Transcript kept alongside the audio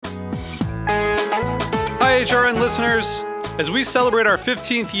HRN listeners. As we celebrate our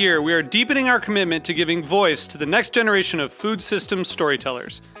 15th year, we are deepening our commitment to giving voice to the next generation of food systems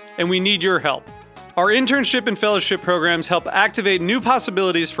storytellers, and we need your help. Our internship and fellowship programs help activate new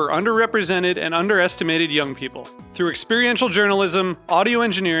possibilities for underrepresented and underestimated young people through experiential journalism, audio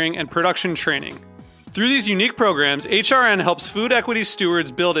engineering, and production training. Through these unique programs, HRN helps food equity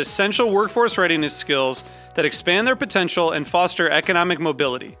stewards build essential workforce readiness skills that expand their potential and foster economic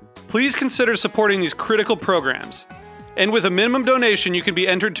mobility. Please consider supporting these critical programs. And with a minimum donation, you can be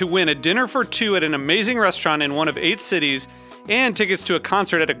entered to win a dinner for two at an amazing restaurant in one of 8 cities and tickets to a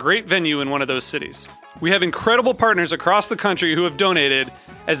concert at a great venue in one of those cities. We have incredible partners across the country who have donated,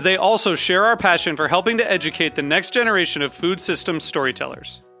 as they also share our passion for helping to educate the next generation of food systems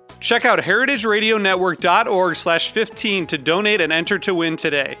storytellers. Check out heritageradionetwork.org/15 to donate and enter to win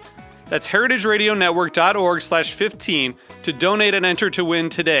today. That's heritageradionetwork.org/15 to donate and enter to win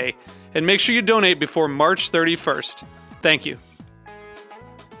today. And make sure you donate before March 31st. Thank you.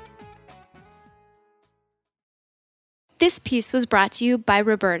 This piece was brought to you by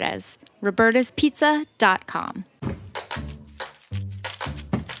Roberta's, robertaspizza.com.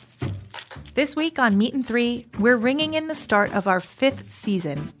 This week on Meat and Three, we're ringing in the start of our 5th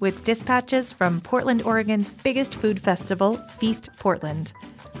season with dispatches from Portland, Oregon's biggest food festival, Feast Portland.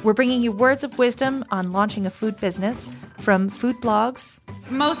 We're bringing you words of wisdom on launching a food business from food blogs.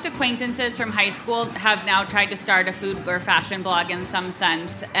 Most acquaintances from high school have now tried to start a food or fashion blog in some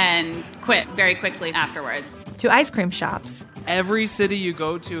sense and quit very quickly afterwards. To ice cream shops. Every city you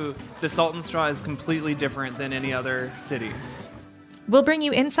go to, the Salt and Straw is completely different than any other city. We'll bring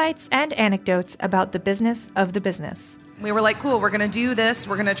you insights and anecdotes about the business of the business. We were like, cool, we're going to do this.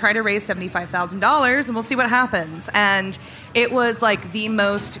 We're going to try to raise $75,000 and we'll see what happens. And it was like the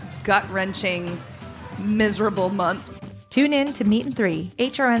most gut-wrenching, miserable month. Tune in to Meat and Three,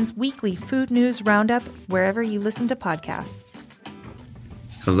 HRN's weekly food news roundup, wherever you listen to podcasts.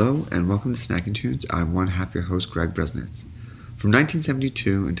 Hello and welcome to Snacking Tunes. I'm one half your host, Greg Bresnitz. From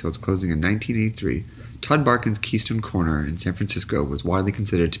 1972 until its closing in 1983, Todd Barkin's Keystone Korner in San Francisco was widely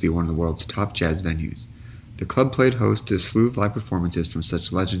considered to be one of the world's top jazz venues. The club played host to a slew of live performances from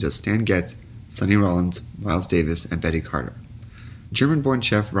such legends as Stan Getz, Sonny Rollins, Miles Davis, and Betty Carter. German-born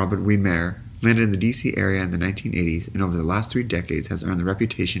chef Robert Weimer landed in the D.C. area in the 1980s and over the last 3 decades has earned the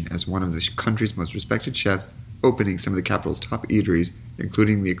reputation as one of the country's most respected chefs, opening some of the capital's top eateries,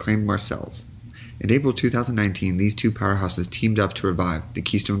 including the acclaimed Marcel's. In April 2019, these two powerhouses teamed up to revive the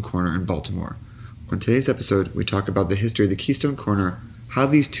Keystone Korner in Baltimore. On today's episode, we talk about the history of the Keystone Korner, how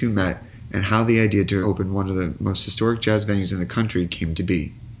these two met, and how the idea to open one of the most historic jazz venues in the country came to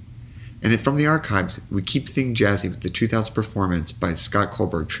be. And from the archives, we keep things jazzy with the 2000 performance by Scott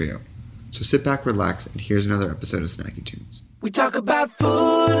Kohlberg Trio. So sit back, relax, and here's another episode of Snacky Tunes. We talk about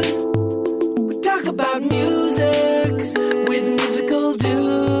food, we talk about music, with musical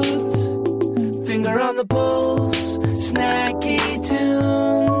dudes, finger on the pulse, Snacky Tunes.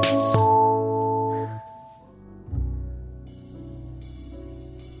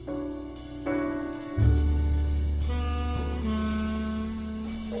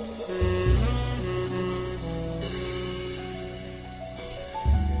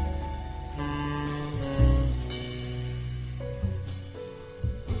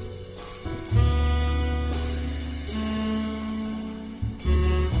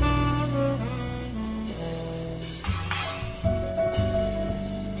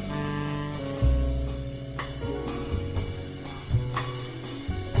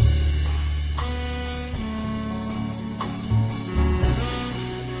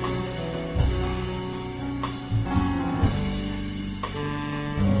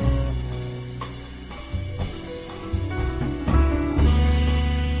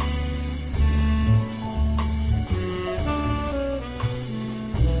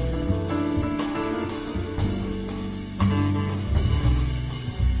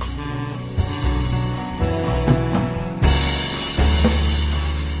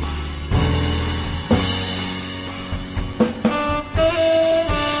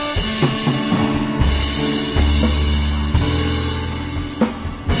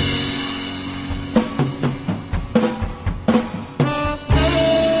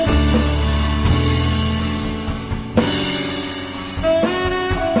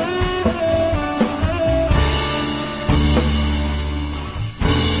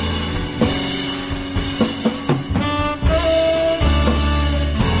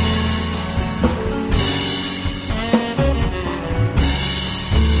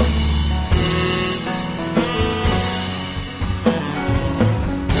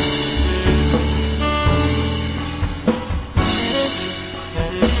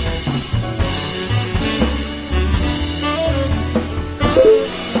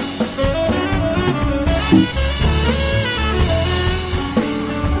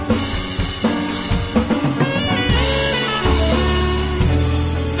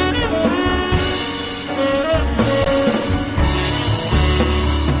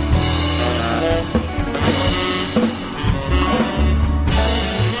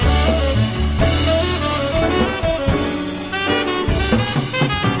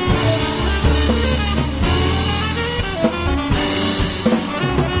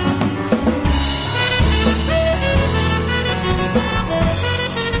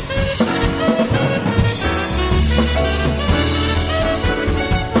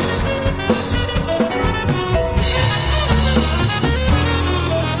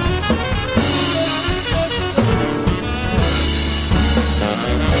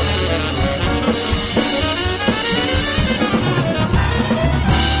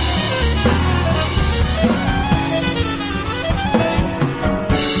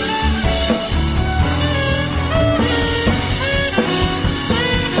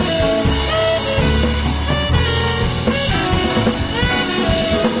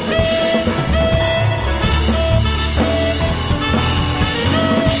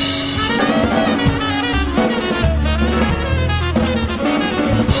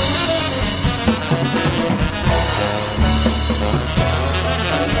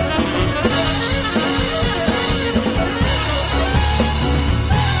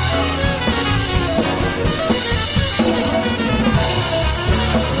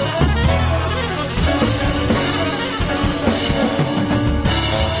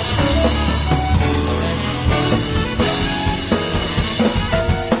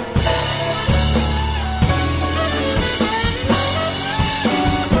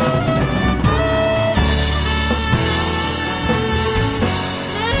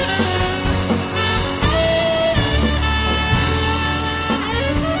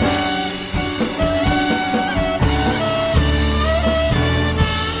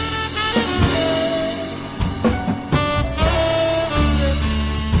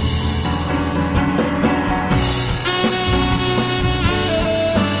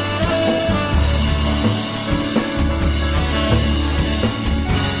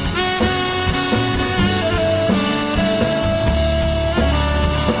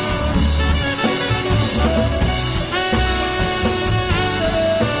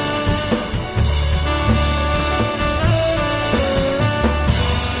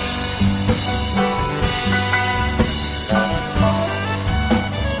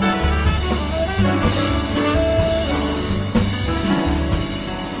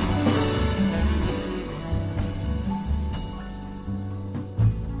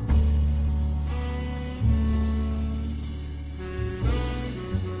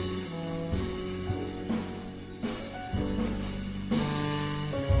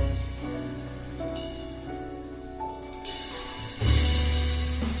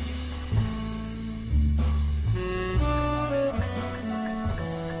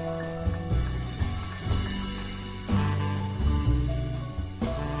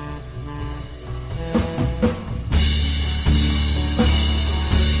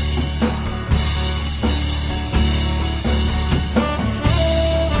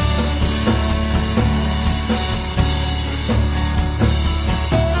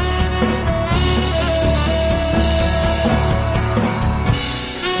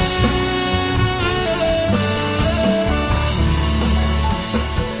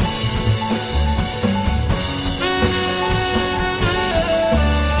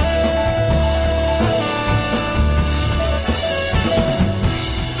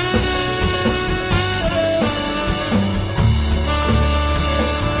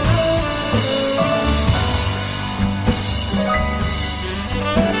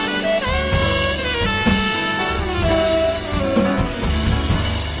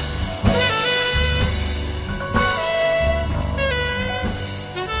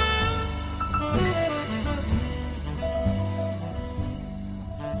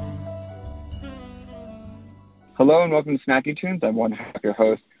 Hello and welcome to Snacky Tunes. I'm one half your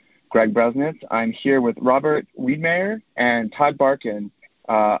host, Greg Bresnitz. I'm here with Robert Wiedmeyer and Todd Barkin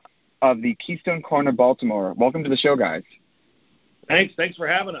of the Keystone Korner, Baltimore. Welcome to the show, guys. Thanks for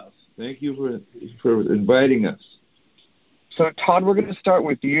having us. Thank you for inviting us. So, Todd, we're going to start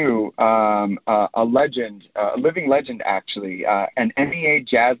with you, a legend, a living legend, actually, an NEA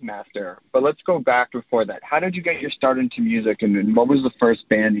jazz master. But let's go back before that. How did you get your start into music, and what was the first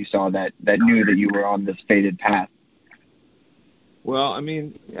band you saw that knew that you were on this fated path? Well,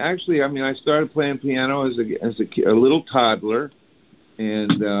 I started playing piano as a little toddler,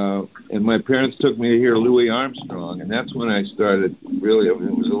 and my parents took me to hear Louis Armstrong, and that's when I started really. I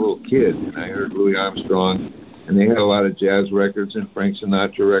was a little kid, and I heard Louis Armstrong. And they had a lot of jazz records and Frank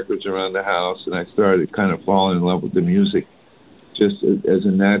Sinatra records around the house, and I started kind of falling in love with the music, just as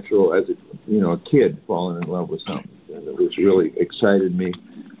a kid falling in love with something, and it was really excited me.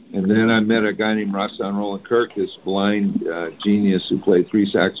 And then I met a guy named Rahsaan Roland Kirk, this blind genius who played 3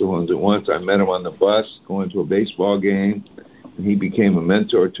 saxophones at once. I met him on the bus going to a baseball game, and he became a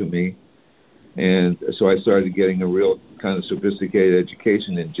mentor to me. And so I started getting a real kind of sophisticated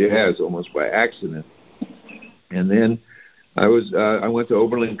education in jazz almost by accident. And then I went to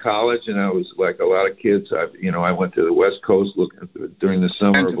Oberlin College, and I was like a lot of kids. I went to the West Coast during the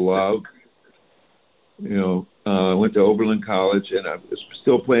Summer of Love. I went to Oberlin College, and I was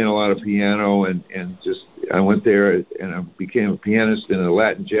still playing a lot of piano, and I went there, and I became a pianist in a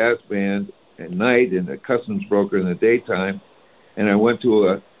Latin jazz band at night and a customs broker in the daytime. And I went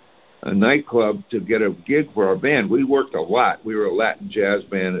to a nightclub to get a gig for our band. We worked a lot. We were a Latin jazz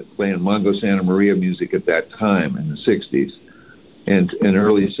band playing Mongo Santa Maria music at that time in the 60s and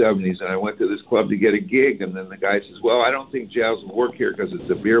early 70s. And I went to this club to get a gig, and then the guy says, well, I don't think jazz will work here because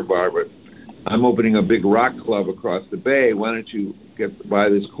it's a beer bar, but I'm opening a big rock club across the bay. Why don't you buy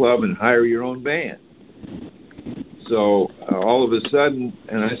this club and hire your own band? So all of a sudden,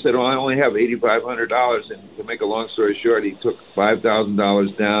 and I said, I only have $8,500. And to make a long story short, he took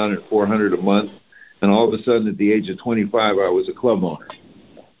 $5,000 down and $400 a month. And all of a sudden, at the age of 25, I was a club owner.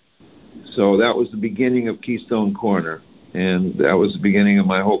 So that was the beginning of Keystone Korner. And that was the beginning of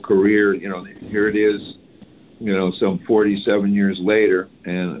my whole career. Here it is, some 47 years later.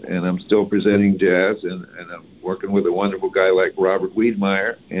 And I'm still presenting jazz. And I'm working with a wonderful guy like Robert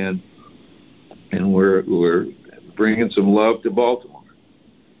Wiedmeyer. And we're bringing some love to Baltimore.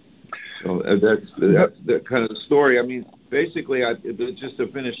 So that's the kind of the story. I mean, basically, just to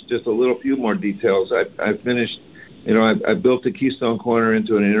finish just a few more details, I finished, I built the Keystone Korner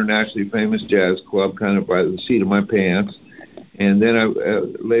into an internationally famous jazz club kind of by the seat of my pants. And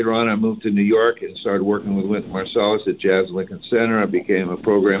then later on, I moved to New York and started working with Wynton Marsalis at Jazz Lincoln Center. I became a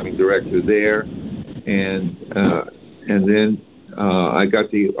programming director there. And then I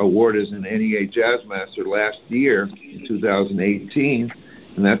got the award as an NEA Jazz Master last year in 2018,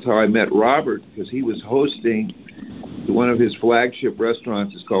 and that's how I met Robert, because he was hosting one of his flagship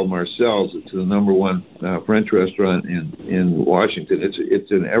restaurants. It's called Marcel's. It's the #1 French restaurant in Washington.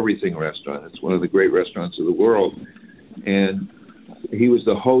 It's an everything restaurant. It's one of the great restaurants of the world, and he was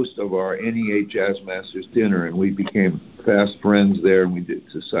the host of our NEA Jazz Masters dinner, and we became fast friends there, and we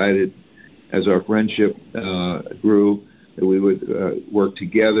decided as our friendship grew that we would work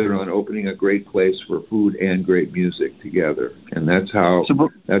together on opening a great place for food and great music together, and that's how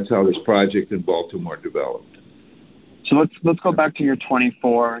this project in Baltimore developed. So let's go back to your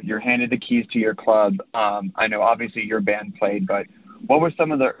 24. You're handed the keys to your club. I know obviously your band played, but what were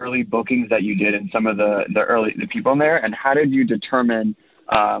some of the early bookings that you did and some of the people in there, and how did you determine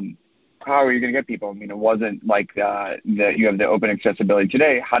how are you going to get people? I mean, it wasn't like that you have the open accessibility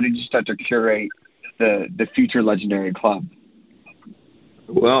today. How did you start to curate the future legendary club?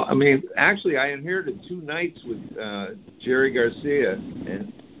 Well, I mean, actually, I inherited 2 nights with Jerry Garcia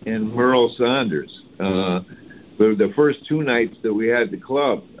and Merle Saunders. The first 2 nights that we had the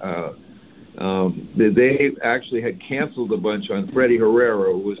club, they actually had canceled a bunch on Freddie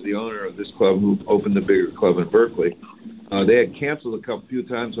Herrera, who was the owner of this club, who opened the bigger club in Berkeley. They had canceled a few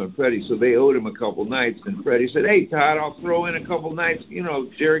times on Freddie, so they owed him a couple nights. And Freddie said, hey, Todd, I'll throw in a couple nights.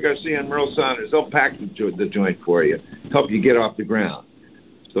 Jerry Garcia and Merle Saunders, they'll pack the joint for you, help you get off the ground.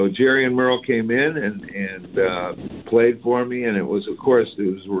 So Jerry and Merle came in and played for me, and it was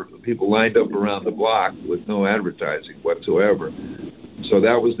people lined up around the block with no advertising whatsoever. So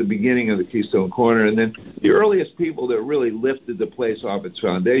that was the beginning of the Keystone Korner. And then the earliest people that really lifted the place off its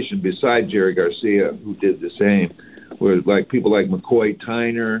foundation, beside Jerry Garcia, who did the same, were like people like McCoy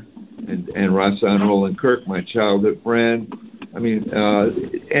Tyner and Rahsaan Roland Kirk, my childhood friend. I mean,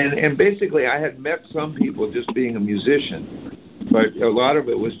 and basically I had met some people just being a musician, but a lot of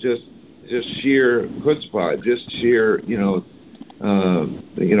it was just just sheer chutzpah, just sheer,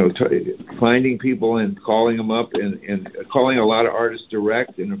 finding people and calling them up and calling a lot of artists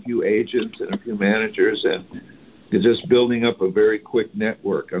direct and a few agents and a few managers and just building up a very quick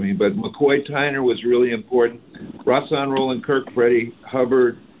network. I mean, but McCoy Tyner was really important. Rahsaan Roland Kirk, Freddie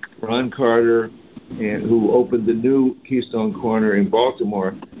Hubbard, Ron Carter, and who opened the new Keystone Korner in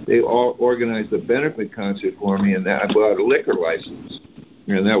Baltimore, they all organized a benefit concert for me, and I bought a liquor license.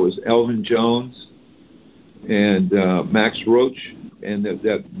 And that was Elvin Jones and Max Roach, and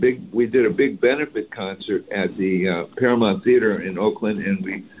we did a big benefit concert at the Paramount Theater in Oakland, and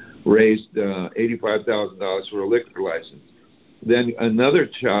we raised $85,000 for a liquor license. Then another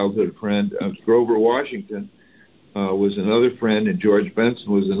childhood friend, Grover Washington, was another friend, and George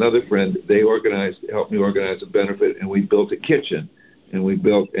Benson was another friend. They helped me organize a benefit, and we built a kitchen, and we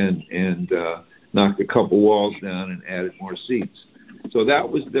built and knocked a couple walls down and added more seats. So that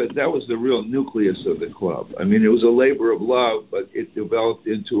was the real nucleus of the club. I mean, it was a labor of love, but it developed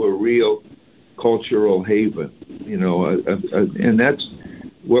into a real cultural haven, and that's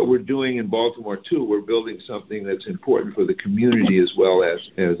what we're doing in Baltimore too. We're building something that's important for the community as well as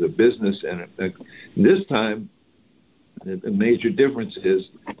a business. And this time, the major difference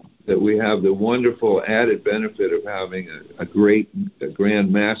is that we have the wonderful added benefit of having a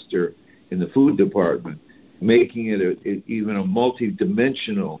grand master in the food department, making it even a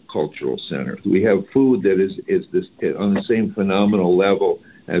multi-dimensional cultural center. We have food that is this on the same phenomenal level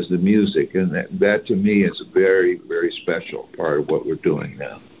as the music, and that to me is a very, very special part of what we're doing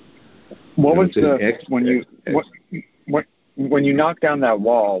now. When you knocked down that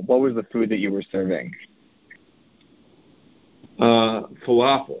wall, what was the food that you were serving?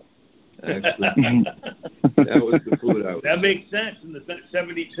 Falafel. Actually. That was the food I was. That makes sense in the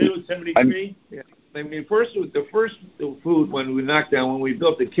 72 and 73. Yeah. I mean, the first food when we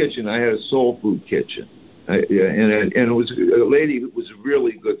built the kitchen, I had a soul food kitchen. And it was a lady who was a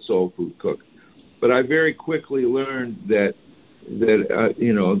really good soul food cook. But I very quickly learned that I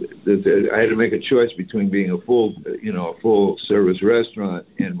had to make a choice between being a full service restaurant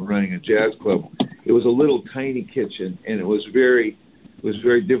and running a jazz club. It was a little tiny kitchen, and it was very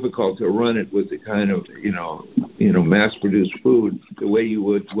difficult to run it with the kind of mass-produced food the way you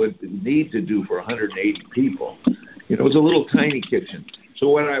would need to do for 180 people. It was a little tiny kitchen. So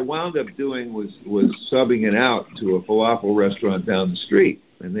what I wound up doing was subbing it out to a falafel restaurant down the street,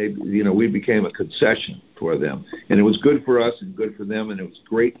 and we became a concession for them, and it was good for us and good for them, and it was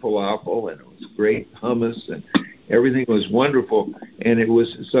great falafel and it was great hummus and everything was wonderful, and it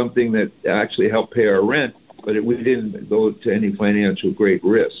was something that actually helped pay our rent, but we didn't go to any financial great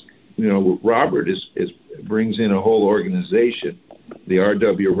risk. Robert brings in a whole organization, the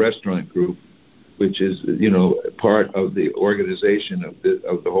RW Restaurant Group, which is part of the organization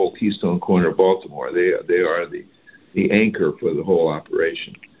of the whole Keystone Korner Baltimore. They are the anchor for the whole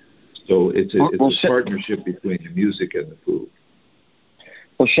operation. So it's a partnership between the music and the food.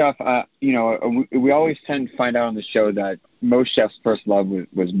 Well, Chef, we always tend to find out on the show that most chefs' first love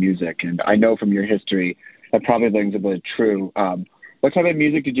was music, and I know from your history that probably rings a bit true. What type of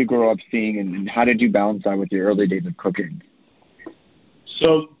music did you grow up seeing, and how did you balance that with your early days of cooking?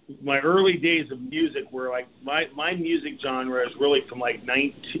 So my early days of music were like my music genre is really from like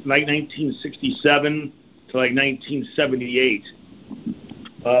 1967 to like 1978.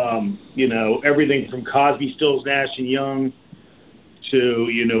 Everything from Cosby, Stills, Nash and Young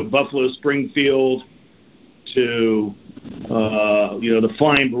to Buffalo Springfield to the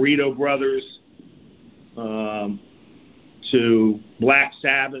Flying Burrito Brothers to Black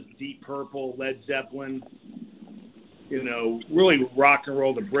Sabbath, Deep Purple, Led Zeppelin. Really rock and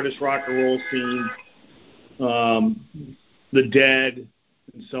roll, the British rock and roll scene, the Dead,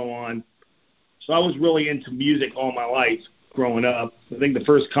 and so on. So I was really into music all my life growing up. I think one of the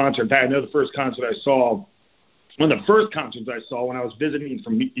first concerts I saw when I was visiting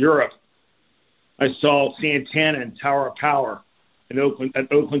from Europe, I saw Santana and Tower of Power at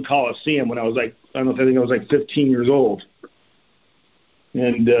Oakland Coliseum when I was I think I was 15 years old.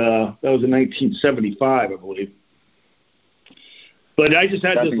 And that was in 1975, I believe. But I just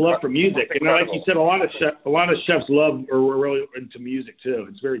had this love for music, and like you said, a lot of chefs were really into music too.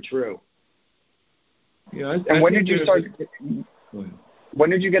 It's very true. Yeah. And when did you start? When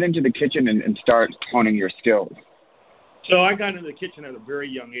did you get into the kitchen and start honing your skills? So I got into the kitchen at a very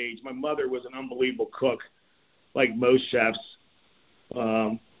young age. My mother was an unbelievable cook, like most chefs.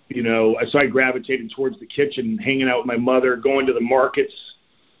 So I gravitated towards the kitchen, hanging out with my mother, going to the markets,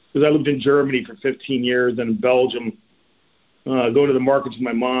 because I lived in Germany for 15 years, then in Belgium. going to the markets with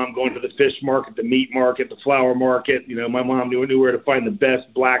my mom, going to the fish market, the meat market, the flower market. My mom knew where to find the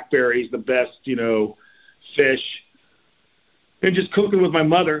best blackberries, the best, fish, and just cooking with my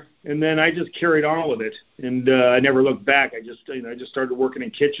mother. And then I just carried on with it, and I never looked back. I just started working in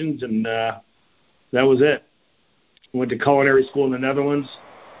kitchens, and that was it. I went to culinary school in the Netherlands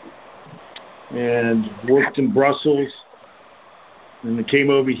and worked in Brussels, and then came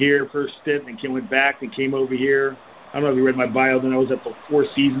over here first stint, and then went back and came over here. I don't know if you read my bio. Then I was at the Four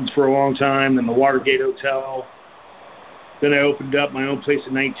Seasons for a long time, then the Watergate Hotel. Then I opened up my own place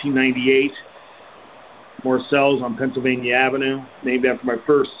in 1998, Marcel's on Pennsylvania Avenue, named after my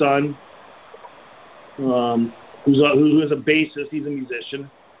first son, who is a bassist. He's a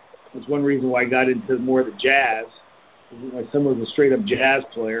musician. That's one reason why I got into more of the jazz. My son was a straight-up jazz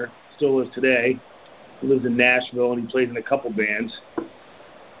player, still is today. He lives in Nashville, and he plays in a couple bands.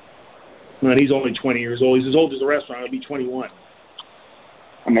 And he's only 20 years old. He's as old as the restaurant. He'll be 21.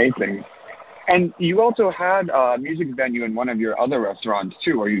 Amazing. And you also had a music venue in one of your other restaurants,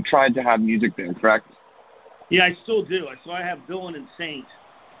 too, or you tried to have music there, correct? Yeah, I still do. So I have Villain and Saint,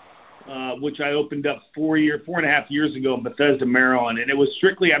 which I opened up 4.5 years ago in Bethesda, Maryland. And it was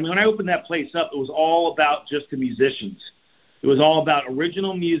strictly, when I opened that place up, it was all about just the musicians. It was all about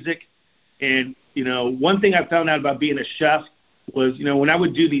original music. And, one thing I found out about being a chef was, when I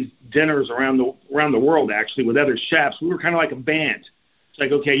would do these dinners around the world, actually, with other chefs, we were kind of like a band. It's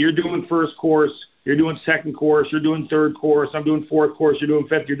like, okay, you're doing first course, you're doing second course, you're doing third course, I'm doing fourth course, you're doing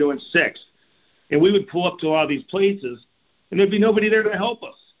fifth, you're doing sixth. And we would pull up to a lot of these places, and there'd be nobody there to help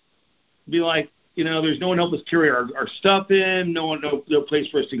us. It'd be like, there's no one to help us carry our stuff in, no place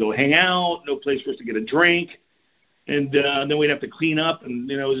for us to go hang out, no place for us to get a drink. And then we'd have to clean up, and,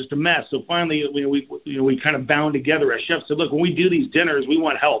 it was just a mess. So finally, we kind of bound together as chefs. Said, look, when we do these dinners, we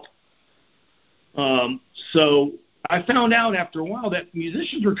want help. So I found out after a while that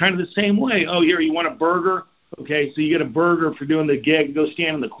musicians were kind of the same way. Oh, here, you want a burger? Okay, so you get a burger for doing the gig. Go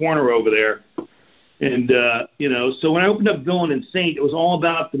stand in the corner over there. And, so when I opened up Villain and Saint, it was all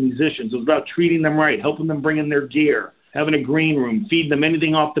about the musicians. It was about treating them right, helping them bring in their gear, having a green room, feeding them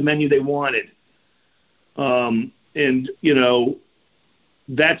anything off the menu they wanted.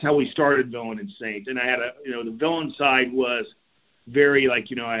 That's how we started Villain and Saint. And I had the Villain side was very I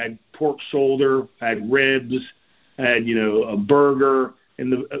had pork shoulder, I had ribs, I had, a burger,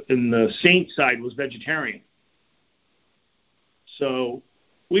 and the Saint side was vegetarian. So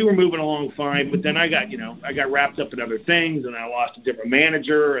we were moving along fine, but then I got wrapped up in other things, and I lost a different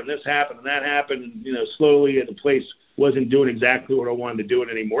manager, and this happened and that happened, and, slowly the place wasn't doing exactly what I wanted to do it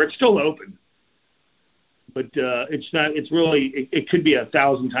anymore. It's still open. But it's not. It's really. It could be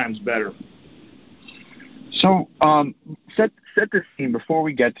 1,000 times better. So set the scene before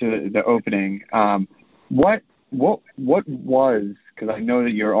we get to the opening. What was, because I know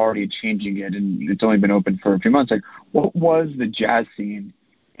that you're already changing it and it's only been open for a few months. Like, what was the jazz scene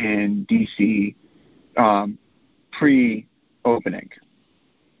in DC pre-opening?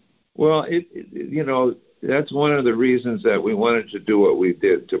 Well, that's one of the reasons that we wanted to do what we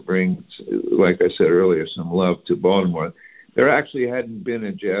did, to bring, like I said earlier, some love to Baltimore. There actually hadn't been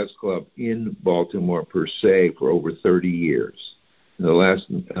a jazz club in Baltimore per se for over 30 years. The last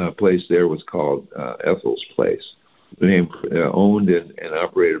place there was called Ethel's Place, owned and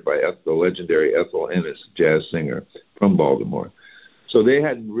operated by the legendary Ethel Ennis, jazz singer from Baltimore. So they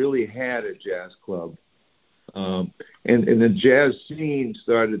hadn't really had a jazz club. And the jazz scene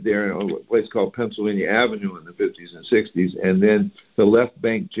started there in a place called Pennsylvania Avenue in the 50s and 60s, and then the Left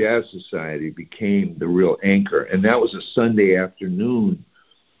Bank Jazz Society became the real anchor, and that was a Sunday afternoon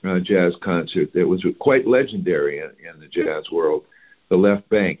jazz concert that was quite legendary in the jazz world, the Left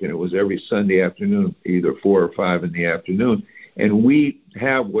Bank, and it was every Sunday afternoon, either 4 or 5 in the afternoon, and we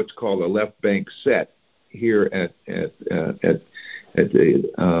have what's called a Left Bank set here at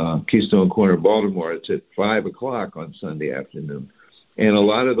the Keystone Korner, Baltimore. It's at 5 o'clock on Sunday afternoon. And a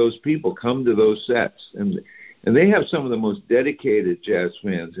lot of those people come to those sets. And they have some of the most dedicated jazz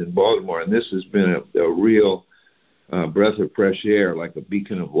fans in Baltimore. And this has been a real breath of fresh air, like a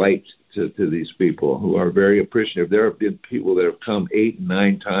beacon of light to these people who are very appreciative. There have been people that have come 8 and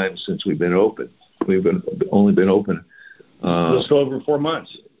 9 times since we've been open. We've only been open. Just over 4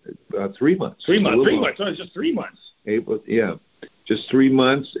 months. 3 months. 3 months. 3 months. Oh, it's just 3 months. April, yeah. Just 3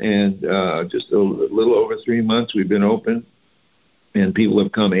 months, and just a little over 3 months we've been open, and people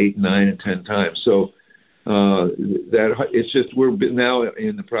have come 8, 9, and 10 times. So that it's just we're now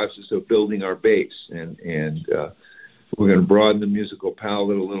in the process of building our base, and we're going to broaden the musical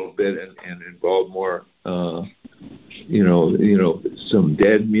palette a little bit and involve more, some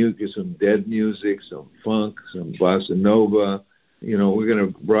dead music, some funk, some bossa nova. We're going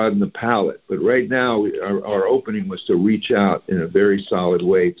to broaden the palette. But right now, our opening was to reach out in a very solid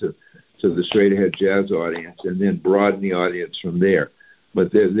way to the straight-ahead jazz audience and then broaden the audience from there.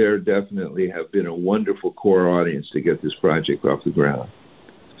 But there definitely have been a wonderful core audience to get this project off the ground.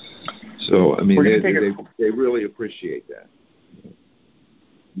 So, I mean, they really appreciate that.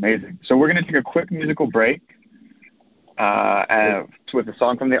 Amazing. So we're going to take a quick musical break with a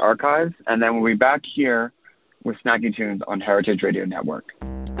song from the archives, and then we'll be back here with Snacky Tunes on Heritage Radio Network.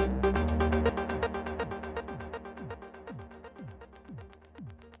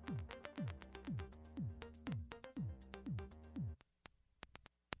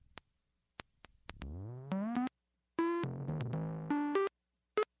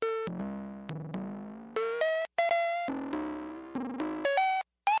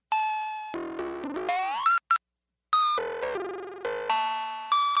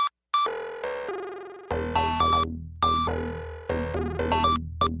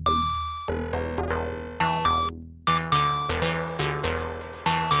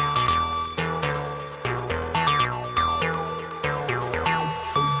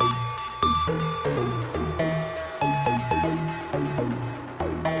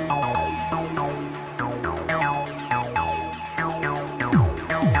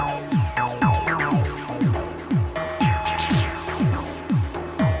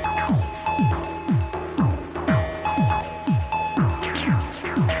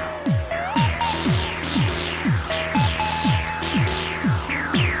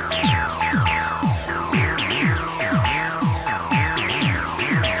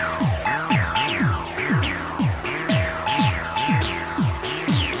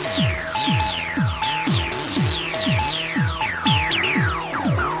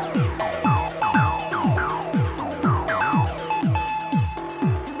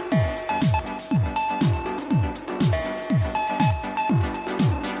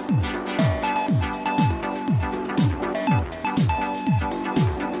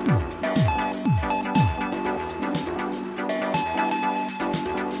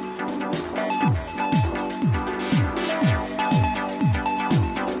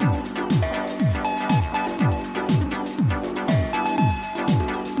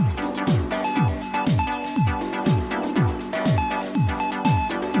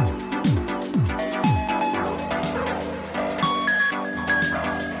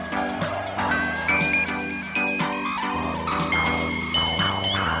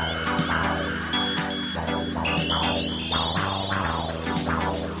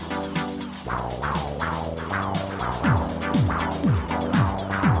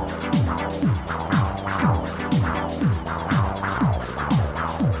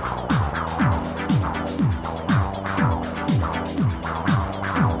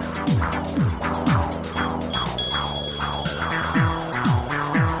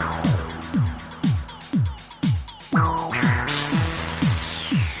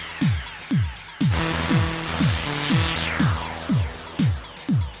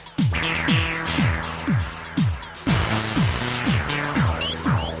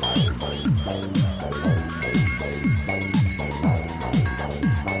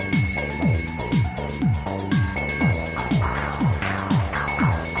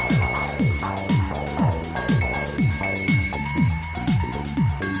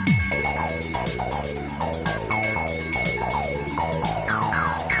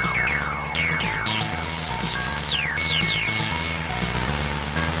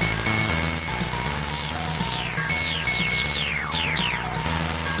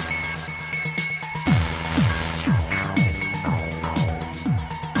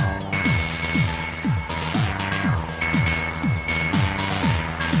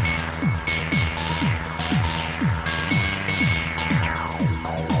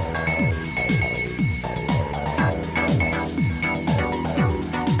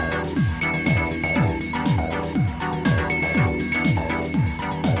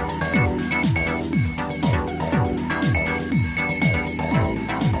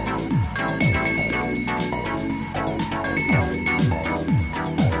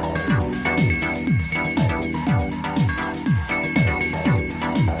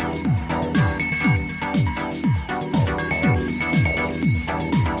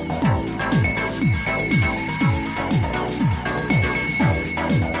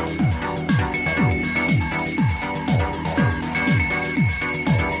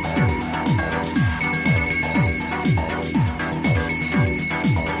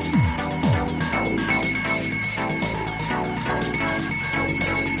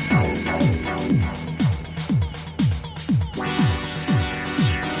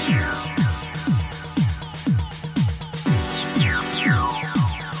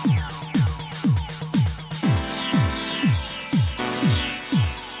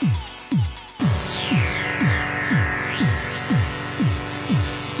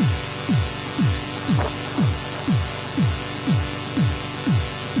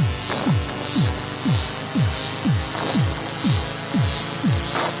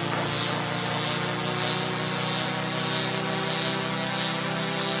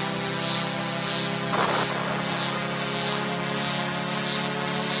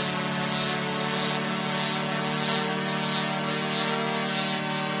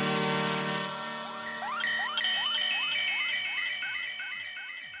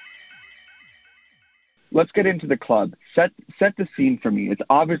 let's get into the club. Set the scene for me. It's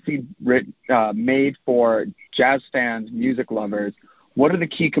obviously made for jazz fans, music lovers. What are the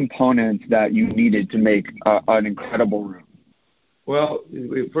key components that you needed to make an incredible room? Well,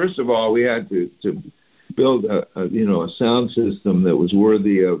 first of all, we had to build a sound system that was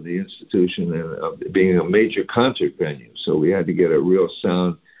worthy of the institution and of being a major concert venue. So we had to get a real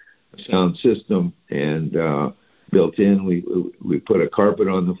sound system, and built in. We put a carpet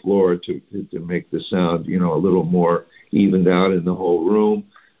on the floor to make the sound, a little more evened out in the whole room.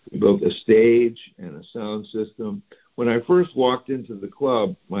 We built a stage and a sound system. When I first walked into the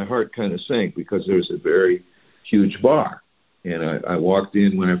club, my heart kind of sank because there's a very huge bar. And I walked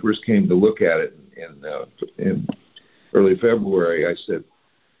in when I first came to look at it in early February. I said,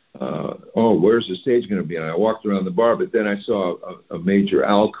 where's the stage going to be? And I walked around the bar, but then I saw a major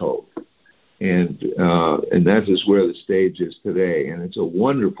alcove. And that is where the stage is today. And it's a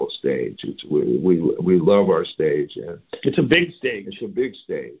wonderful stage. We love our stage. And it's a big stage. It's a big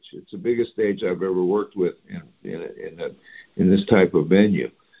stage. It's the biggest stage I've ever worked with in this type of venue.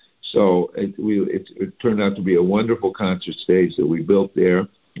 So it turned out to be a wonderful concert stage that we built there, a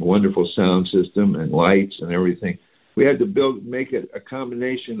wonderful sound system and lights and everything. We had to make it a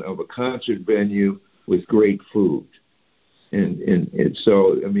combination of a concert venue with great food. And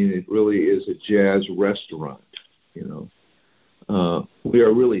so, it really is a jazz restaurant, We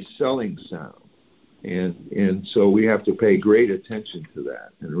are really selling sound. And so we have to pay great attention to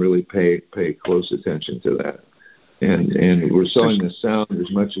that and really pay close attention to that. And we're selling the sound as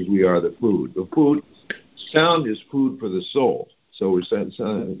much as we are the food. Sound is food for the soul. So we're selling,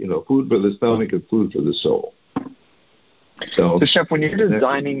 food for the stomach and food for the soul. So Chef, when you're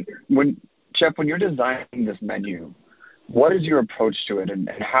designing this menu, what is your approach to it, and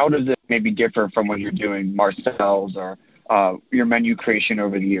how does it maybe differ from when you're doing Marcel's or your menu creation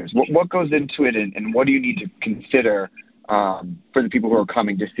over the years? What goes into it, and what do you need to consider for the people who are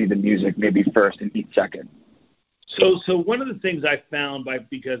coming to see the music maybe first and eat second? So one of the things I found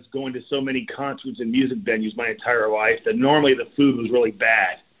because going to so many concerts and music venues my entire life, that normally the food was really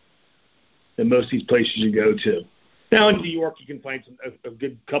bad in most of these places you go to. Now in New York, you can find a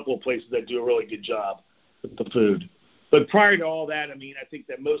good couple of places that do a really good job with the food. But prior to all that, I think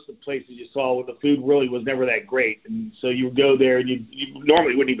that most of the places you saw with the food really was never that great. And so you would go there and you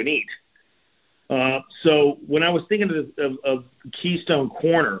normally wouldn't even eat. So when I was thinking of Keystone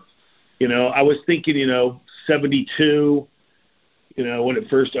Korner, I was thinking, 72, when it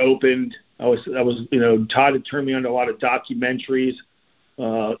first opened. I was Todd had turned me on to a lot of documentaries,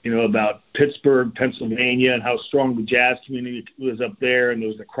 about Pittsburgh, Pennsylvania, and how strong the jazz community was up there. And there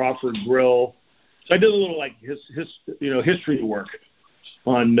was the Crawford Grill. So I did a little history work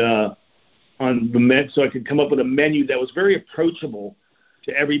on the menu, so I could come up with a menu that was very approachable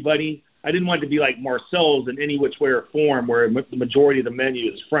to everybody. I didn't want it to be like Marcel's in any which way or form, where the majority of the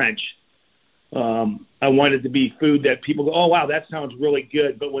menu is French. I wanted it to be food that people go, oh wow, that sounds really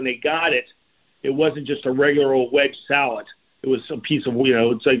good. But when they got it, it wasn't just a regular old wedge salad. It was some piece of,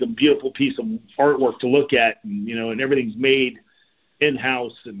 it's like a beautiful piece of artwork to look at, and everything's made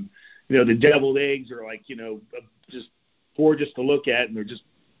in-house, and the deviled eggs are like, just gorgeous to look at, and they're just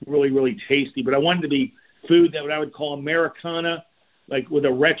really, really tasty. But I wanted to be food that I would call Americana, like with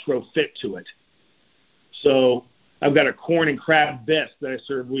a retro fit to it. So I've got a corn and crab bisque that I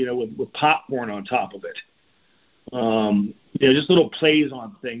serve, with popcorn on top of it. Just little plays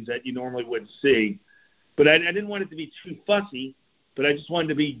on things that you normally wouldn't see. But I didn't want it to be too fussy, but I just wanted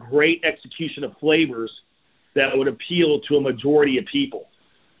to be great execution of flavors that would appeal to a majority of people.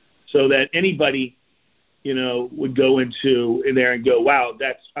 So that anybody, would go in there and go, wow,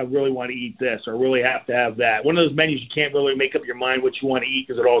 I really want to eat this, or really have to have that. One of those menus you can't really make up your mind what you want to eat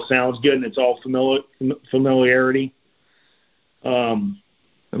because it all sounds good and it's all familiarity.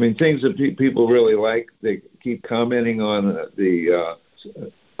 Things that people really like. They keep commenting on the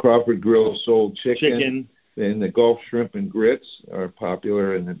Crawford Grill sold chicken. And the Gulf shrimp and grits are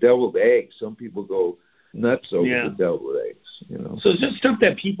popular, and the deviled eggs. Some people go nuts over the deviled eggs, So it's just stuff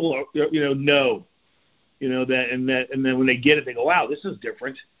that people know, that and then when they get it, they go, wow, this is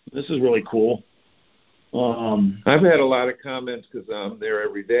different. This is really cool. I've had a lot of comments because I'm there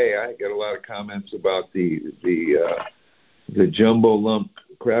every day. I get a lot of comments about the jumbo lump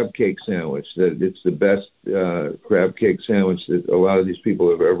crab cake sandwich, that it's the best crab cake sandwich that a lot of these people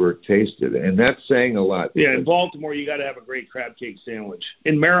have ever tasted. And that's saying a lot. Yeah, in Baltimore, you got to have a great crab cake sandwich.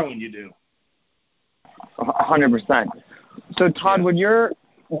 In Maryland, you do. 100%. So, Todd, when you're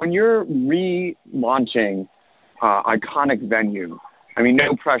relaunching iconic venue,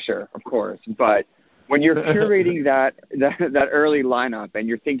 no pressure, of course, but when you're curating that early lineup and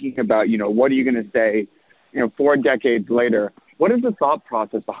you're thinking about, what are you going to say 4 decades later, what is the thought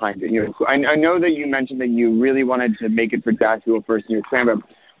process behind it? I know that you mentioned that you really wanted to make it for jazz people first in your clan, but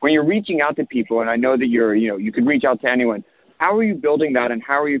when you're reaching out to people, and I know that you could reach out to anyone, how are you building that, and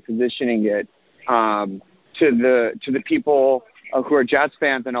how are you positioning it to the people who are jazz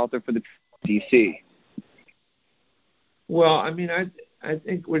fans and also for the DC? Well, I mean, I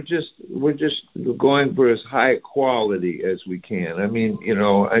think we're just going for as high quality as we can. I mean,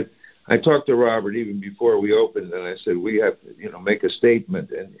 I talked to Robert even before we opened, and I said we have to, make a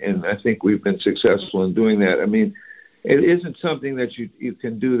statement, and I think we've been successful in doing that. I mean, it isn't something that you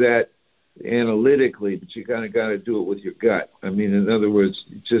can do that analytically, but you kind of got to do it with your gut. I mean, in other words,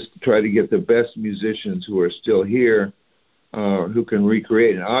 just try to get the best musicians who are still here, who can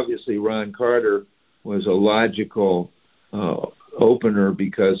recreate. And obviously, Ron Carter was a logical opener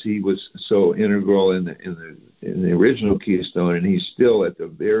because he was so integral in the original Keystone, and he's still at the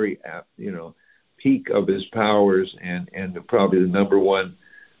very peak of his powers, and probably the number one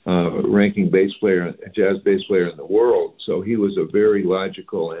ranking jazz bass player in the world. So he was a very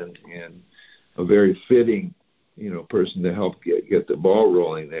logical and a very fitting person to help get the ball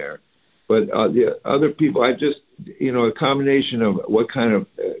rolling there. But the other people, I just a combination of what kind of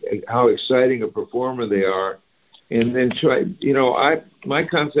how exciting a performer they are. And then my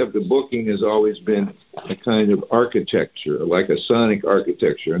concept of booking has always been a kind of architecture, like a sonic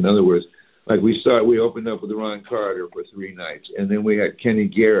architecture. In other words, like we opened up with Ron Carter for 3 nights, and then we had Kenny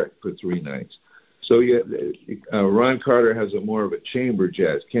Garrett for 3 nights. So Ron Carter has more of a chamber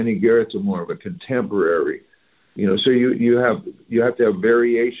jazz. Kenny Garrett's more of a contemporary. So you have to have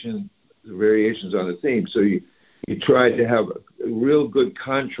variations on the theme. So you try to have a real good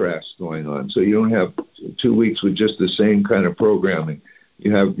contrast going on, so you don't have 2 weeks with just the same kind of programming.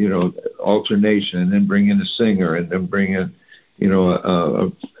 You have alternation, and then bring in a singer, and then bring in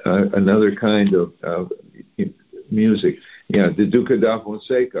another kind of music. Yeah, the Duca da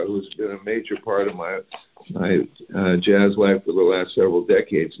Fonseca, who's been a major part of my jazz life for the last several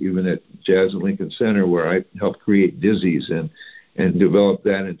decades, even at Jazz at Lincoln Center, where I helped create Dizzy's and develop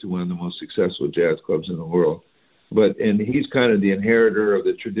that into one of the most successful jazz clubs in the world. And he's kind of the inheritor of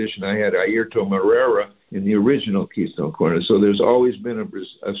the tradition. I had Ayrton Moreira in the original Keystone Korner. So there's always been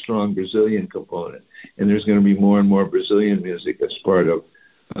a strong Brazilian component, and there's going to be more and more Brazilian music as part of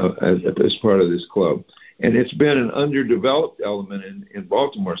this club. And it's been an underdeveloped element in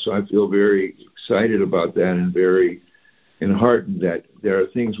Baltimore, so I feel very excited about that and very enheartened that there are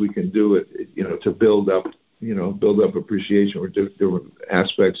things we can do, to build up appreciation for different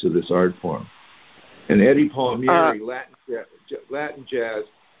aspects of this art form. And Eddie Palmieri, Latin jazz.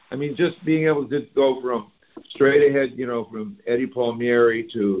 I mean, just being able to go from straight ahead, from Eddie Palmieri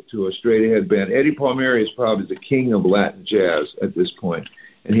to a straight ahead band. Eddie Palmieri is probably the king of Latin jazz at this point,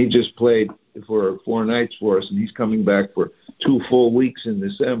 and he just played for 4 nights for us, and he's coming back for 2 full weeks in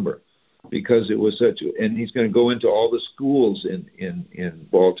December because it was and he's going to go into all the schools in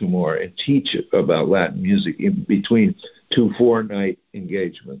Baltimore and teach about Latin music in between 2 4-night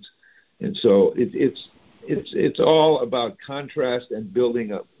engagements. And so it's all about contrast and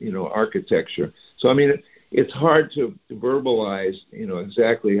building up, architecture. So, I mean, it's hard to verbalize,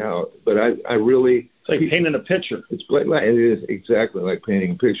 exactly how, but I really... It's like painting a picture. It is exactly like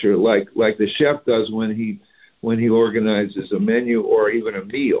painting a picture, like the chef does when he organizes a menu or even a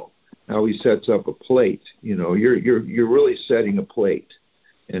meal, how he sets up a plate. You're really setting a plate,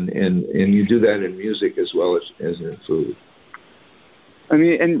 and you do that in music as well as in food. I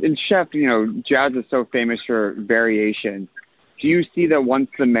mean, and Chef, jazz is so famous for variation. Do you see that once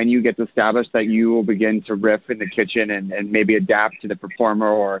the menu gets established that you will begin to riff in the kitchen and maybe adapt to the performer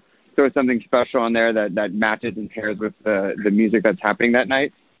or throw something special on there that matches and pairs with the music that's happening that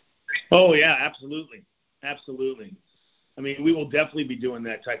night? Oh, yeah, absolutely. Absolutely. I mean, we will definitely be doing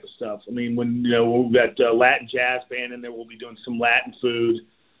that type of stuff. I mean, when, we've got Latin jazz band in there, we'll be doing some Latin food.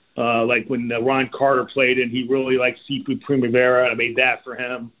 Like when Ron Carter played and he really liked seafood primavera, I made that for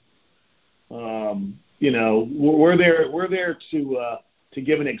him. We're there to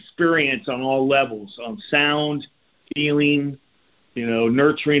give an experience on all levels, on sound, feeling,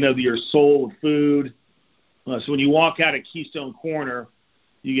 nurturing of your soul with food. So when you walk out of Keystone Korner,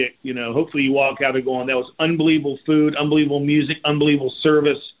 you get, hopefully you walk out and going, that was unbelievable food, unbelievable music, unbelievable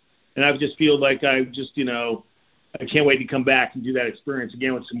service. And I just feel like I can't wait to come back and do that experience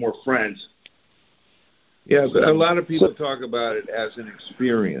again with some more friends. Yeah, but a lot of people talk about it as an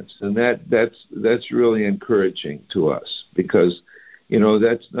experience, and that's really encouraging to us because,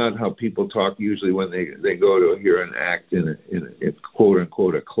 that's not how people talk usually when they go to hear an act in quote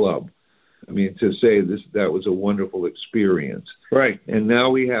unquote a club. I mean, to say that was a wonderful experience, right? And now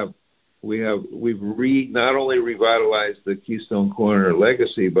we have we've not only revitalized the Keystone Korner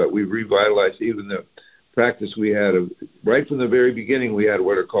legacy, but we've revitalized even the practice we had right from the very beginning. We had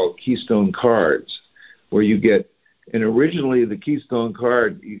what are called Keystone cards, where you get. And originally, the Keystone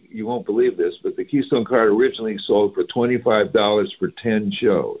card, you won't believe this, but the Keystone card originally sold for $25 for 10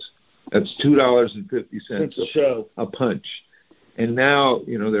 shows. That's $2.50 a show, a punch. And now,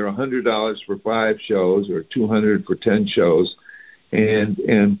 they're $100 for 5 shows or $200 for 10 shows,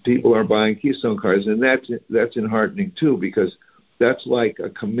 and people are buying Keystone cards, and that's enheartening too, because that's like a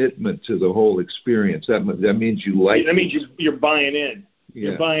commitment to the whole experience. That means you like. That means you're buying in. Yeah.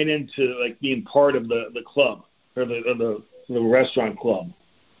 You're buying into like being part of the club or the restaurant club.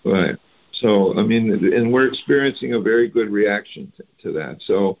 Right. So and we're experiencing a very good reaction to that.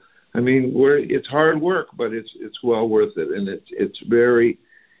 So it's hard work, but it's well worth it, and it's very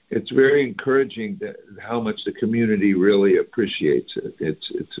encouraging that how much the community really appreciates it.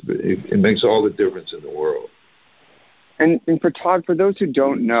 It makes all the difference in the world. And for Todd, for those who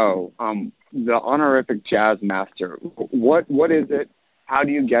don't know, the honorific Jazz Master, what is it? How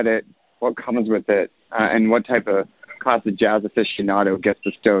do you get it? What comes with it? And what type of class of jazz aficionado gets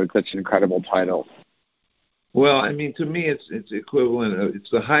bestowed such an incredible title? Well, to me, it's equivalent. It's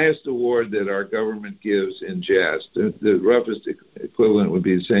the highest award that our government gives in jazz. The roughest equivalent would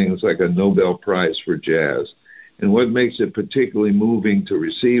be saying it's like a Nobel Prize for jazz. And what makes it particularly moving to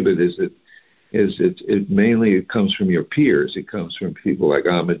receive it is it mainly comes from your peers. It comes from people like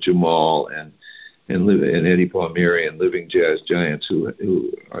Ahmed Jamal and Eddie Palmieri and living jazz giants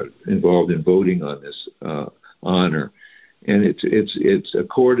who are involved in voting on this honor. And it's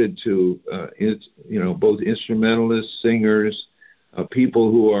accorded to both instrumentalists, singers,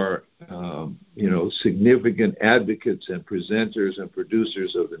 people who are significant advocates and presenters and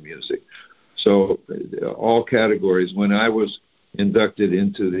producers of the music. So all categories. When I was inducted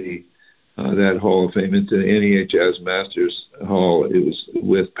into that Hall of Fame, into the NEA Jazz Masters Hall, it was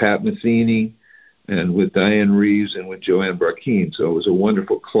with Pat Metheny and with Diane Reeves and with Joanne Brackeen. So it was a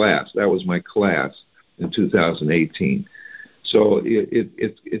wonderful class. That was my class in 2018. So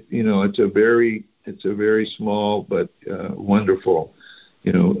it's a very small but wonderful,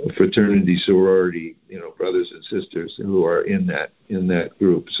 fraternity, sorority, brothers and sisters who are in that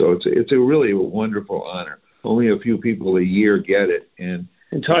group. So it's a really wonderful honor. Only a few people a year get it, and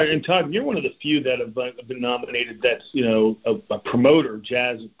Todd, you're one of the few that have been nominated. That's a promoter,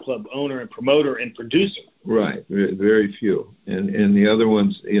 jazz club owner, and promoter and producer. Right, very few, and the other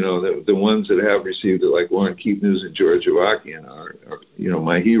ones, the ones that have received it, like Warren Keepnews and George Avakian, are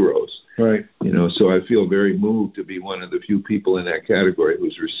my heroes. Right. So I feel very moved to be one of the few people in that category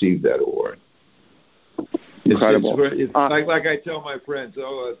who's received that award. Incredible. It's like I tell my friends,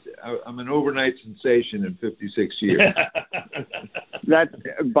 I'm an overnight sensation in 56 years. That,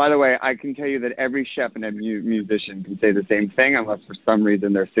 by the way, I can tell you that every chef and every musician can say the same thing, unless for some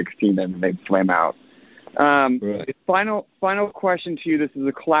reason they're 16 and they flame out. Right. Final question to you. This is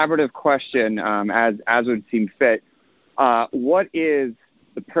a collaborative question, as would seem fit. What is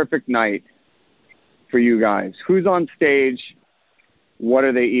the perfect night for you guys? Who's on stage? What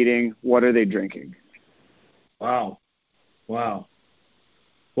are they eating? What are they drinking? Wow. Well,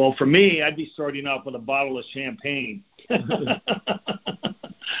 for me, I'd be starting off with a bottle of champagne.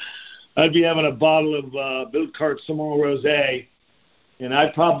 I'd be having a bottle of Biltcart Simon Rosé, and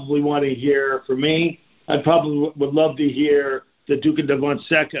I'd probably want to hear, for me, I probably would love to hear the Duca de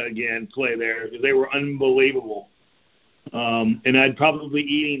Fonseca again play there. They were unbelievable. And I'd probably be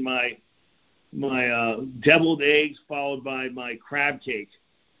eating my deviled eggs followed by my crab cake.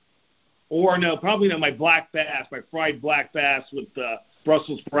 Or no, probably not my black bass, my fried black bass with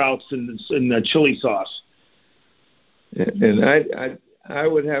Brussels sprouts and chili sauce. And I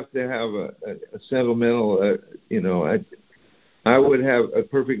would have to have a sentimental, I would have a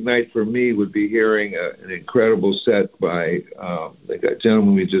perfect night for me would be hearing an incredible set by the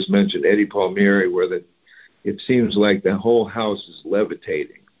gentleman we just mentioned, Eddie Palmieri, where it seems like the whole house is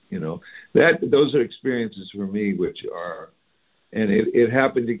levitating. Those are experiences for me which are. And it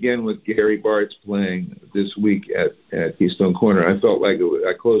happened again with Gary Bartz playing this week at Keystone Korner. I felt like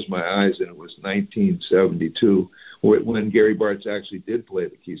I closed my eyes and it was 1972 when Gary Bartz actually did play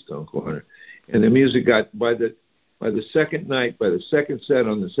the Keystone Korner. And the music got, by the second set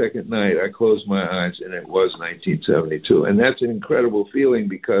on the second night, I closed my eyes and it was 1972. And that's an incredible feeling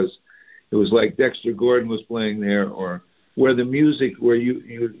because it was like Dexter Gordon was playing there, or where the music, where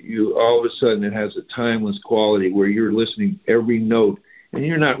you all of a sudden it has a timeless quality where you're listening every note and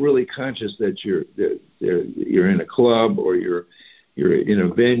you're not really conscious that you're in a club or you're in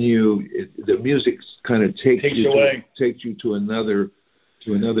a venue. The music kind of takes you to another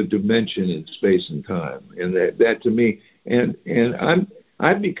to another dimension in space and time. And that to me, and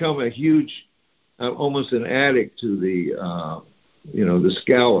I've become a huge, almost an addict to the the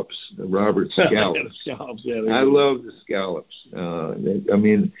scallops, the Robert scallops. I love the scallops.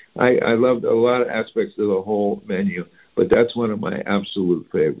 I loved a lot of aspects of the whole menu, but that's one of my absolute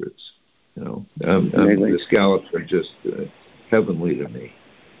favorites. The scallops are just heavenly to me.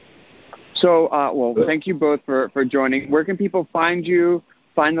 So, thank you both for joining. Where can people find you,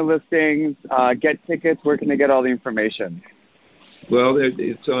 find the listings, get tickets? Where can they get all the information? Well,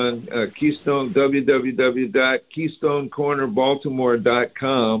 it's on Keystone,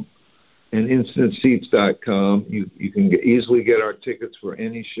 www.KeystoneCornerBaltimore.com and InstantSeats.com. You can easily get our tickets for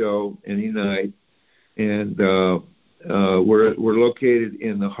any show, any night. And we're located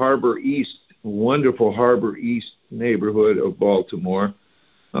in the Harbor East, wonderful Harbor East neighborhood of Baltimore,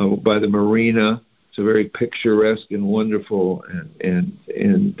 by the marina. It's a very picturesque and wonderful and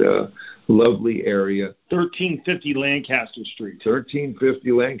lovely area. 1350 Lancaster Street.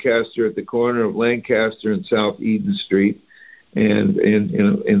 1350 Lancaster, at the corner of Lancaster and South Eden Street, and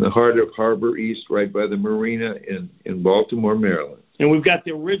in the heart of Harbor East, right by the marina in Baltimore, Maryland. And we've got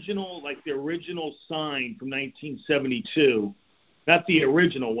the original sign from 1972. Not the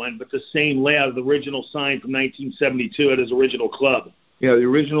original one, but the same layout of the original sign from 1972 at his original club. Yeah, the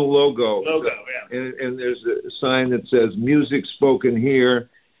original logo. Yeah. And there's a sign that says "Music Spoken Here,"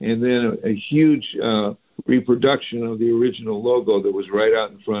 and then a huge reproduction of the original logo that was right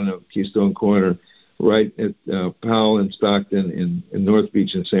out in front of Keystone Corner, right at Powell and Stockton in North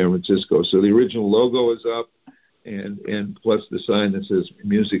Beach in San Francisco. So the original logo is up, and plus the sign that says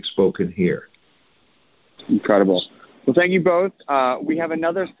 "Music Spoken Here." Incredible. Well, thank you both. We have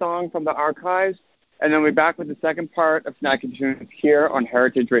another song from the archives, and then we'll be back with the second part of Snacking Tunes here on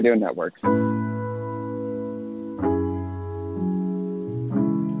Heritage Radio Network.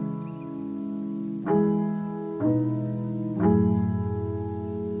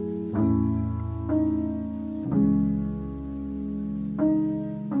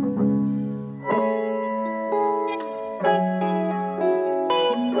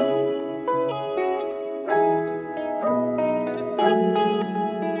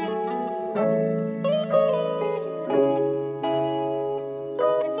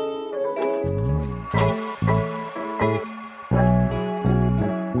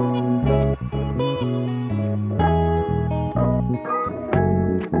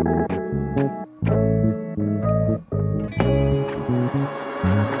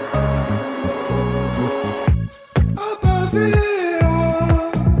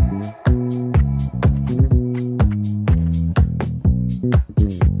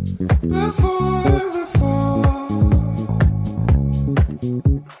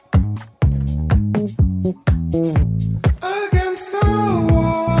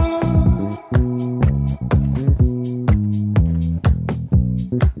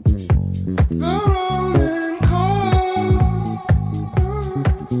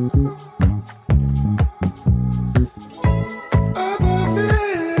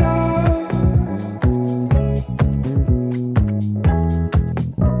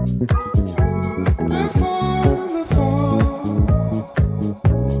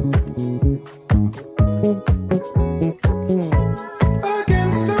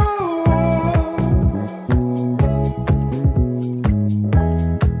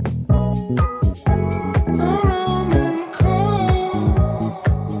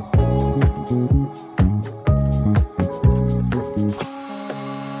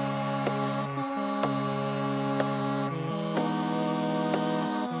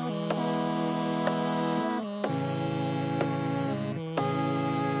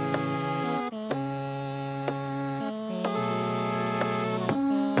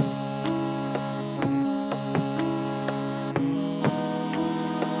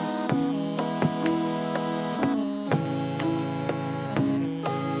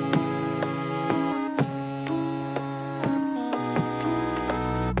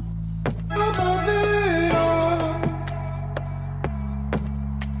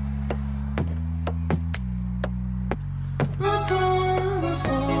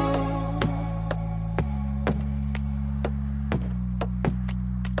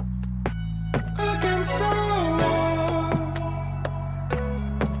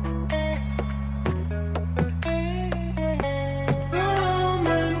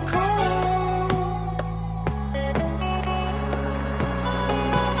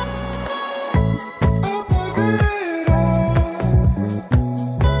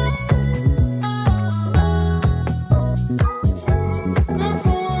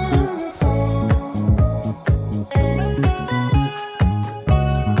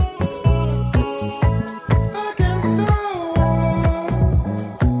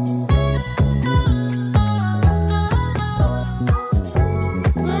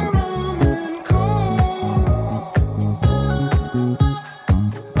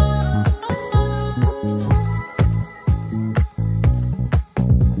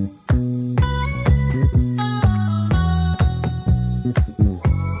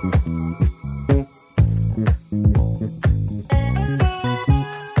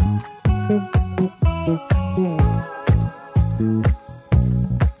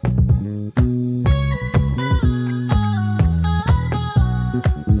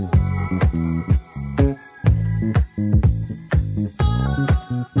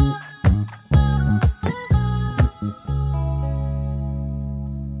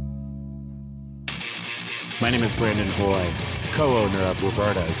 My name is Brandon Boy, co-owner of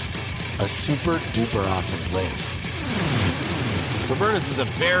Roberta's, a super duper awesome place. Roberta's is a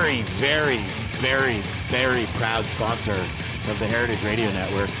very, very, very, very proud sponsor of the Heritage Radio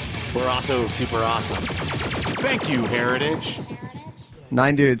Network. We're also super awesome. Thank you, Heritage.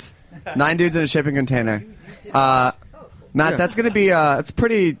 9 dudes. 9 dudes in a shipping container. Matt, that's going to be, it's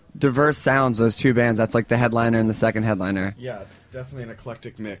pretty diverse sounds, those two bands. That's like the headliner and the second headliner. Yeah, it's definitely an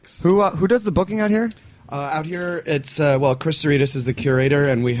eclectic mix. Who does the booking out here? Out here, it's, Chris Doritas is the curator,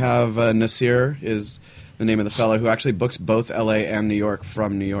 and we have Nasir is the name of the fellow who actually books both L.A. and New York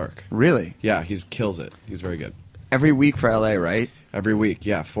from New York. Really? Yeah, he kills it. He's very good. Every week for L.A., right? Every week,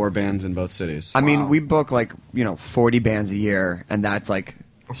 yeah. 4 bands in both cities. I mean, we book 40 bands a year, and that's like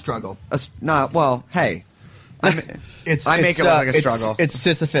a struggle. Hey. I make it look like a struggle. It's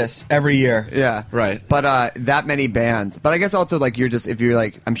Sisyphus every year. Yeah. Right. But that many bands. But I guess also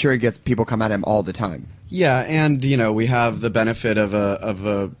I'm sure it gets people come at him all the time. Yeah, and we have the benefit of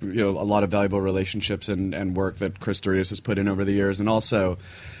a lot of valuable relationships and work that Chris Doritas has put in over the years, and also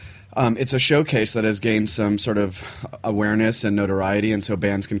it's a showcase that has gained some sort of awareness and notoriety, and so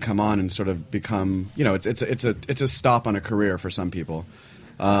bands can come on and sort of become it's a stop on a career for some people.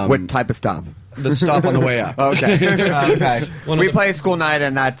 What type of stop? The stop on the way up. Okay. Okay. We play school night,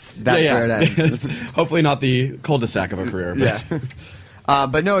 and that's where it ends. It's hopefully not the cul-de-sac of a career. But. Yeah.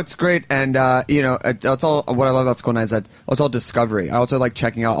 But no, it's great, and it's all what I love about school night is that it's all discovery. I also like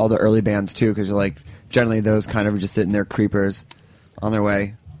checking out all the early bands too, because you're generally those kind of are just sitting there creepers on their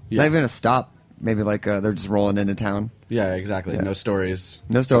way. Yeah. Not even a stop. Maybe they're just rolling into town. Yeah, exactly. Yeah. No stories.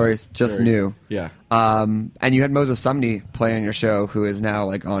 No stories. Just new. Yeah. And you had Moses Sumney play on your show, who is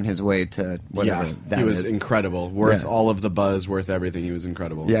now on his way to whatever that is. He was incredible. Worth all of the buzz. Worth everything. He was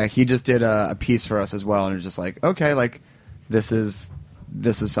incredible. Yeah, he just did a piece for us as well, and it's just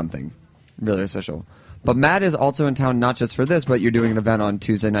this is something really special. But Matt is also in town not just for this, but you're doing an event on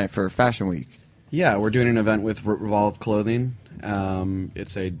Tuesday night for Fashion Week. Yeah, we're doing an event with Revolve Clothing.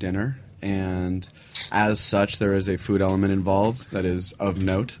 It's a dinner. And as such, there is a food element involved that is of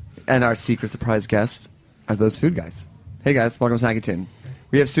note. And our secret surprise guests are those food guys. Hey guys, welcome to Snacky Tune.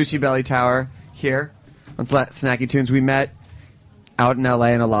 We have Sushi Belly Tower here on Snacky Tunes. We met out in LA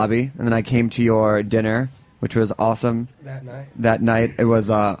in a lobby, and then I came to your dinner, which was awesome. That night, it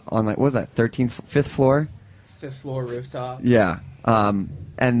was on what was that, 5th floor? 5th floor rooftop. Yeah.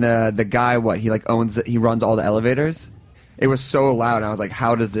 And the guy, he runs all the elevators. It was so loud, and I was like,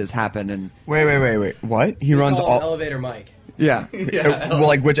 how does this happen? And Wait. What? He runs all... Elevator Mike. Yeah.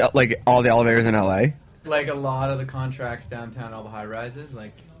 Which all the elevators in LA? A lot of the contracts downtown, all the high-rises,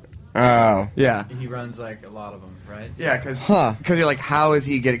 Oh. Yeah. He runs, a lot of them, right? Yeah, because you're how is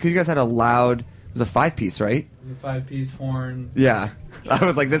he getting... Because you guys had a loud... It was a 5-piece, right? The 5-piece horn. Yeah. I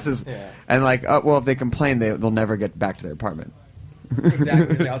was like, this is... Yeah. And if they complain, they'll never get back to their apartment.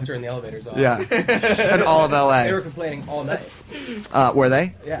 Exactly. I'll turn the elevators off. Yeah. And all of LA. They were complaining all night. Were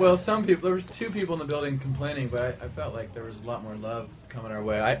they? Yeah. Well, some people. There was 2 people in the building complaining, but I felt like there was a lot more love coming our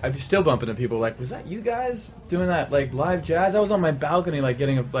way. I still bump into people was that you guys doing that live jazz? I was on my balcony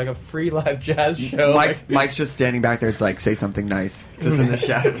getting a free live jazz show. Mike's just standing back there. It's say something nice, just in the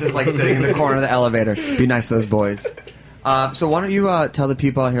shadow, just sitting in the corner of the elevator. Be nice to those boys. So why don't you tell the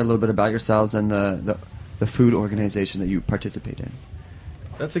people out here a little bit about yourselves and the food organization that you participate in?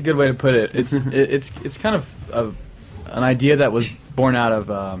 That's a good way to put it. It's kind of an idea that was born out of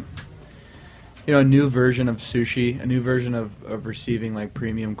a new version of sushi, a new version of receiving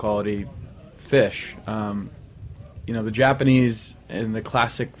premium quality fish. The Japanese in the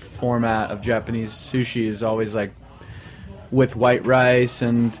classic format of Japanese sushi is always with white rice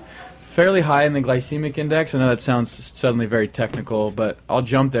and fairly high in the glycemic index. I know that sounds suddenly very technical, but I'll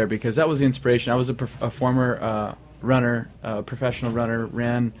jump there because that was the inspiration. I was a former runner, professional runner,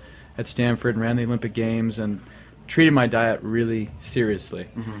 ran at Stanford and ran the Olympic Games and treated my diet really seriously.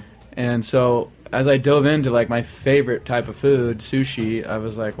 Mm-hmm. And so as I dove into my favorite type of food, sushi, I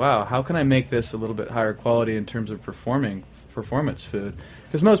was like, wow, how can I make this a little bit higher quality in terms of performance food?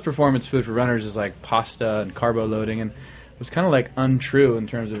 Because most performance food for runners is pasta and carbo loading, and was kind of untrue in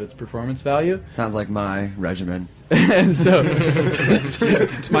terms of its performance value. Sounds like my regimen. And so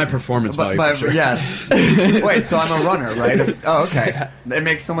it's my performance value. For sure. Yes. Wait, so I'm a runner, right? Oh, okay. It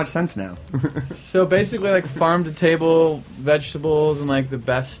makes so much sense now. So basically, farm to table vegetables and the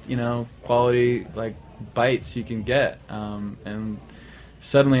best, quality bites you can get. And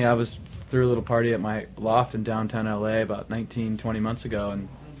suddenly, I was threw a little party at my loft in downtown LA about 20 months ago, and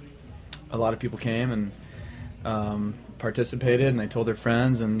a lot of people came and participated, and they told their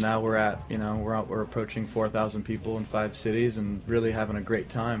friends, and now we're approaching 4,000 people in 5 cities and really having a great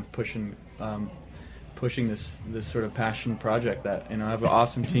time pushing pushing this sort of passion project that I have an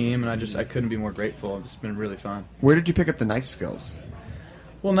awesome team, and I couldn't be more grateful. It's been really fun. Where did you pick up the knife skills?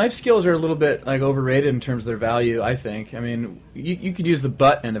 Well, knife skills are a little bit overrated in terms of their value, I think. I mean, you could use the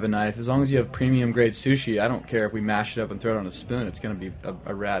butt end of a knife. As long as you have premium grade sushi, I don't care if we mash it up and throw it on a spoon. It's going to be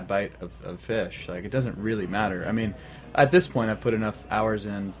a rad bite of fish. It doesn't really matter. I mean, at this point, I've put enough hours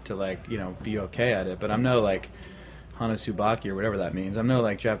in to be okay at it. But I'm no Hanasubaki or whatever that means. I'm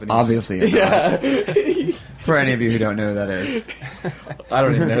no Japanese. Obviously, you're not. Yeah. For any of you who don't know who that is, I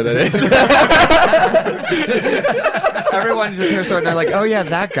don't even know who that is. Everyone just here starting to oh yeah,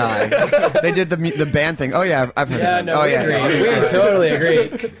 that guy. They did the band thing. Oh yeah, I've heard of him. No, oh we yeah, agree. We totally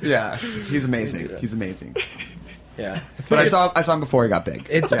agree. Yeah, he's amazing. He's amazing. Yeah, but I saw him before he got big.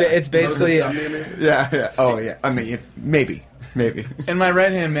 It's basically yeah. Oh yeah. I mean, maybe. And my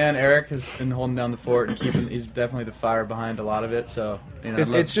right hand man Eric has been holding down the fort and he's definitely the fire behind a lot of it. So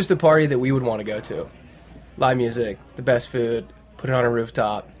it's just a party that we would want to go to. Live music, the best food, put it on a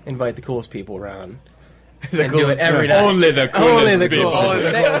rooftop, invite the coolest people around. And do it every night. Only the coolest people.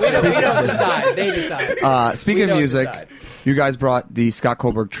 We don't decide. They decide. Speaking of music, you guys brought the Scott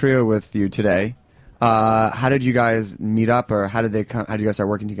Kohlberg Trio with you today. How did you guys meet up, or how did you guys start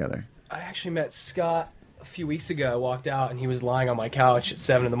working together? I actually met Scott a few weeks ago. I walked out and he was lying on my couch at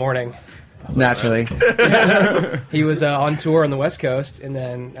 7 a.m. Naturally. He was on tour on the West Coast, and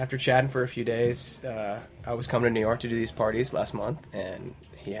then after chatting for a few days, I was coming to New York to do these parties last month, and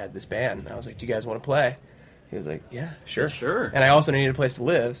he had this band. I was like, "Do you guys want to play?" He was like, "Yeah, sure." And I also needed a place to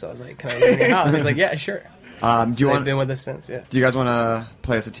live, so I was like, "Can I live in your house?" He's like, "Yeah, sure." Do you want? They've been with us since. Yeah. Do you guys want to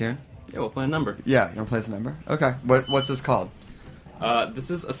play us a tune? Yeah, we'll play a number. Yeah, you want to play us a number? Okay. What's this called?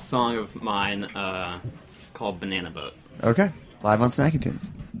 This is a song of mine called Banana Boat. Okay. Live on Snacky Tunes.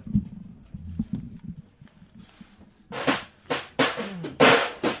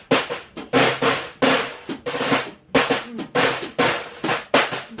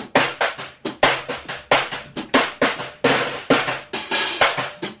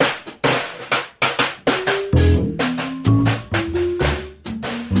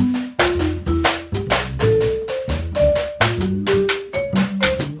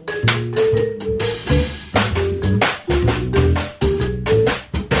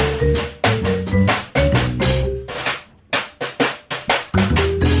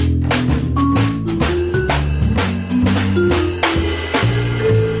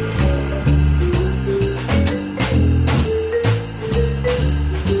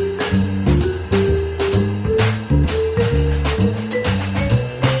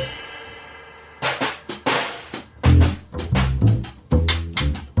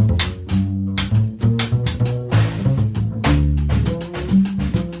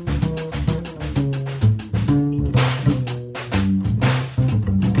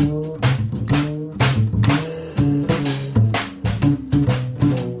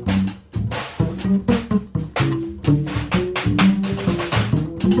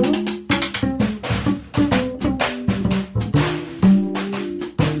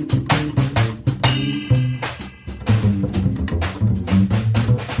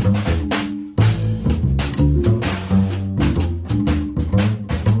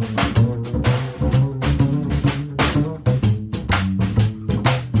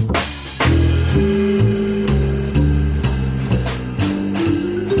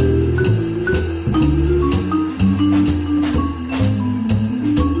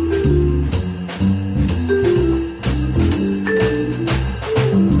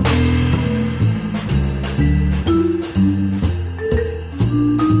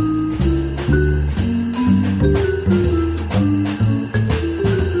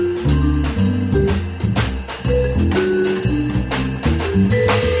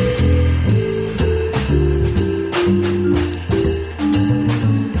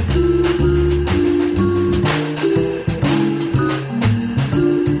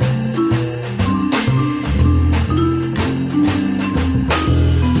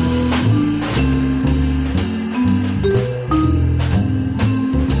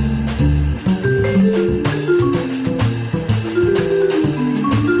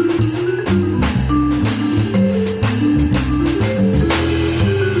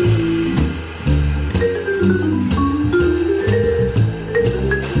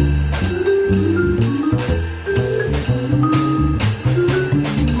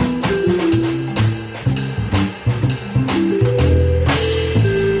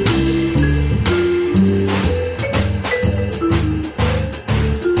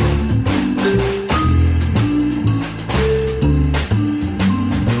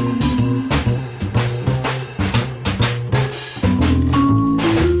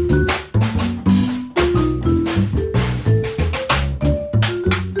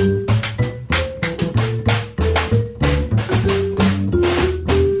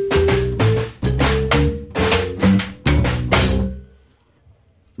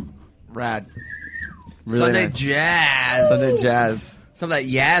 Rad. Sunday nice. jazz. Sunday jazz. Some of that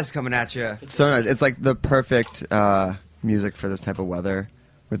yaz coming at you. It's so nice. It's like the perfect music for this type of weather,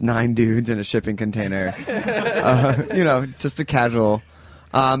 with 9 dudes in a shipping container. Just a casual.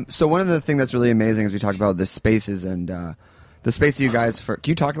 So one of the things that's really amazing is we talk about the spaces and the space that you guys for.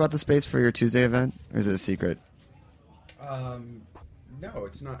 Can you talk about the space for your Tuesday event, or is it a secret? No,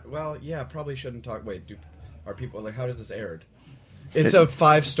 it's not. Well, yeah, probably shouldn't talk. Wait, are people like? How does this aired? It's a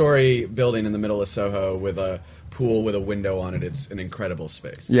 5-story building in the middle of Soho with a pool with a window on it. It's an incredible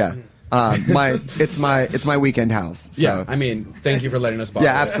space. Yeah, it's my weekend house. So. Yeah, I mean, thank you for letting us borrow.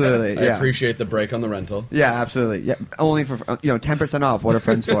 Yeah, absolutely. I Yeah. appreciate the break on the rental. Yeah, absolutely. Yeah, only for 10% off. What are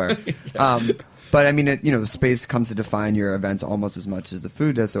friends for? But I mean, the space comes to define your events almost as much as the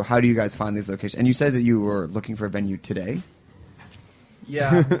food does. So how do you guys find these locations? And you said that you were looking for a venue today.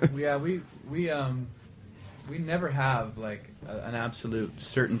 Yeah, we never have like an absolute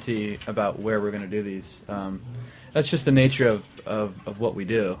certainty about where we're going to do these. That's just the nature of what we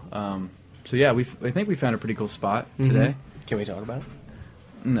do. So yeah, I think we found a pretty cool spot today. Can we talk about it?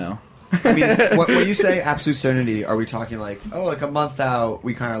 No. I mean, when you say absolute certainty, are we talking like a month out?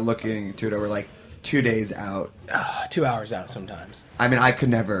 We kind of looking to it, or we're like 2 days out? 2 hours out sometimes. I mean, I could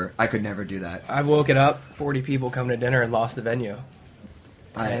never do that. I've woken up, 40 people coming to dinner, and lost the venue,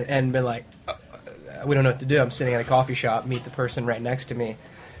 and been like, we don't know what to do. I'm sitting at a coffee shop, meet the person right next to me.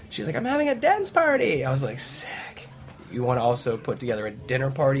 She's like, I'm having a dance party. I was like, sick. You want to also put together a dinner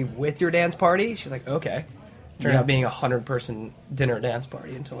party with your dance party? She's like, okay. Turned out being a 100-person dinner dance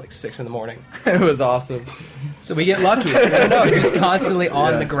party until like 6 in the morning. It was awesome. So we get lucky. I don't know. Just constantly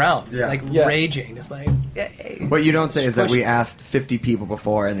on the ground, raging. Just like, yay. What you don't say is that we asked 50 people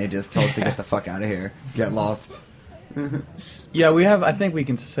before, and they just told us to get the fuck out of here, get lost. Yeah, we have. I think we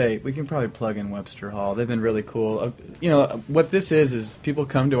can probably plug in Webster Hall. They've been really cool. What this is people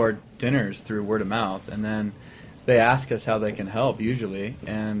come to our dinners through word of mouth, and then they ask us how they can help. Usually,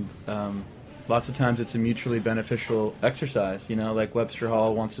 and lots of times it's a mutually beneficial exercise. Like Webster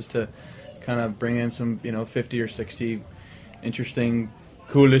Hall wants us to kind of bring in some 50 or 60 interesting,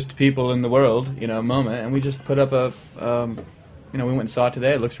 coolest people in the world moment, and we just put up a we went and saw it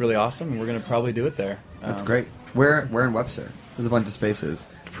today. It looks really awesome, and we're going to probably do it there. That's great. Where in Webster? There's a bunch of spaces.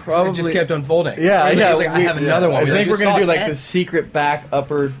 It just kept unfolding. Yeah, I have another one. I think we're going to do like the secret back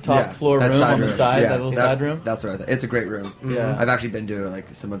top floor room on the side, that little side room. That's what I thought. It's a great room. Yeah, I've actually been to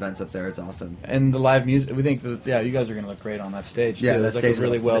like some events up there. It's awesome. And the live music, we think that you guys are going to look great on that stage. Yeah, too. that There's stage like a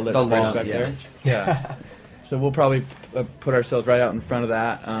really well lit stage back there. Yeah. So we'll probably put ourselves right out in front of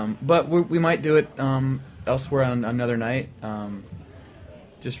that. But we might do it elsewhere on another night.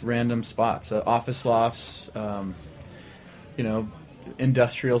 Just random spots, office lofts,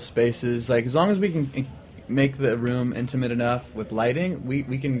 industrial spaces. Like as long as we can make the room intimate enough with lighting,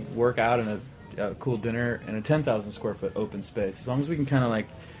 we can work out in a cool dinner in a 10,000 square foot open space. As long as we can kind of like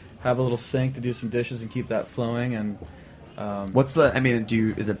have a little sink to do some dishes and keep that flowing. And is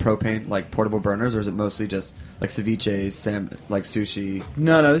it propane, like portable burners, or is it mostly just like ceviche, like sushi?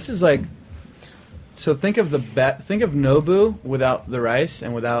 No, this is like. So think of Nobu without the rice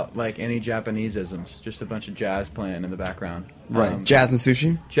and without like any Japanese-isms. Just a bunch of jazz playing in the background. Right. Jazz and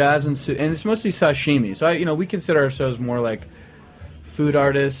sushi? Jazz and it's mostly sashimi. So we consider ourselves more like food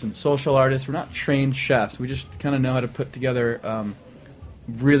artists and social artists. We're not trained chefs. We just kind of know how to put together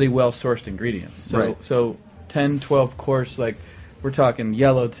really well-sourced ingredients. So 10, 12 course, like we're talking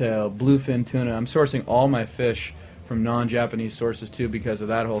yellowtail, bluefin tuna. I'm sourcing all my fish from non-Japanese sources too because of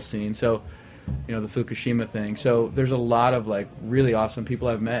that whole scene. So the Fukushima thing. So there's a lot of like really awesome people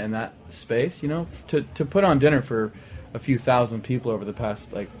I've met in that space. To put on dinner for a few thousand people over the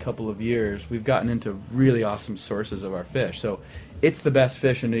past like couple of years, we've gotten into really awesome sources of our fish. So it's the best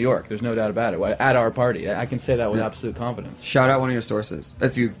fish in New York. There's no doubt about it. At our party, I can say that with absolute confidence. Shout out one of your sources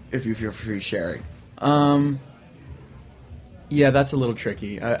if you feel free sharing. Yeah, that's a little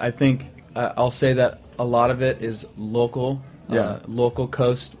tricky. I think I'll say that a lot of it is local. Local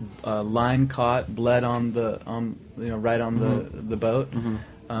coast, line caught, bled on the right on the boat.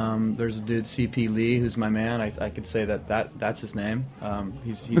 Mm-hmm. There's a dude CP Lee who's my man. I could say that's his name.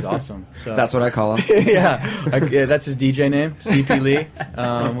 He's awesome. So that's what I call him. yeah, that's his DJ name, CP Lee.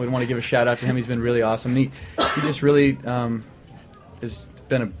 We want to give a shout out to him. He's been really awesome. He just really has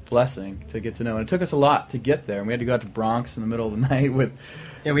been a blessing to get to know. And it took us a lot to get there. And we had to go out to Bronx in the middle of the night with.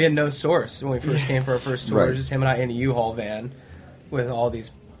 Yeah, we had no source when we first came for our first tour. It was just him and I in a U-Haul van with all these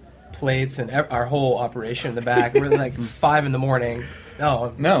plates and our whole operation in the back. We're like 5 in the morning.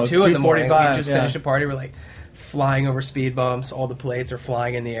 No, it was 2 in the morning. We just finished a party. We're like flying over speed bumps. All the plates are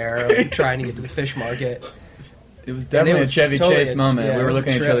flying in the air, like, trying to get to the fish market. It was definitely a Chevy Chase moment. Yeah, we it were was a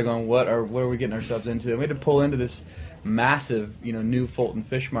looking at each trip. other going, what are we getting ourselves into? And we had to pull into this massive, new Fulton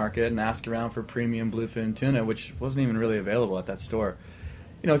fish market and ask around for premium bluefin tuna, which wasn't even really available at that store.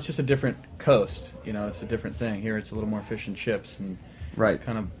 It's just a different coast. It's a different thing. Here it's a little more fish and chips and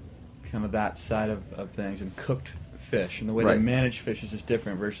kind of that side of things, and cooked fish. And the way they manage fish is just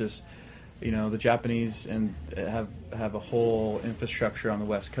different versus the Japanese and have a whole infrastructure on the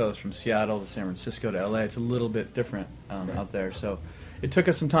West Coast from Seattle to San Francisco to LA. It's a little bit different out there. So it took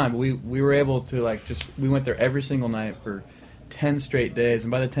us some time. We were able to we went there every single night for 10 straight days,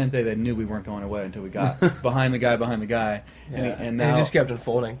 and by the 10th day they knew we weren't going away until we got behind the guy. Yeah. And it just kept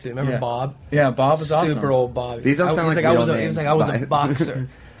unfolding too. Remember Bob? Yeah, Bob was awesome. Super old Bob. These don't sound like I real was names, I was a boxer.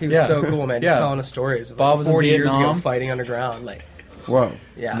 He was so cool, man. Just telling us stories of Bob was in 40 years ago Vietnam. fighting underground. Whoa.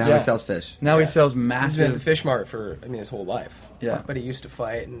 Yeah. Now he sells fish. Now he sells He's been massive. at the fish mart for his whole life. Yeah. But he used to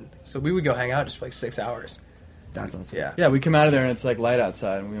fight, and so we would go hang out just for 6 hours. That's awesome. Yeah. Yeah, we come out of there and it's light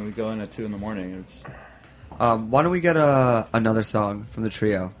outside, and we go in at 2 a.m. It's why don't we get another song from the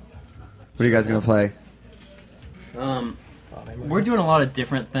trio? What are you guys gonna play? We're doing a lot of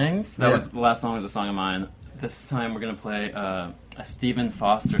different things. That was the last song was a song of mine. This time we're gonna play a Stephen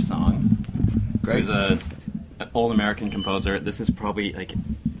Foster song. Great. Who's an old American composer. This is probably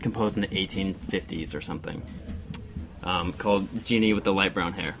composed in the 1850s or something. Called Genie with the Light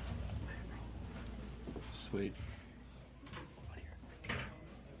Brown Hair. Sweet.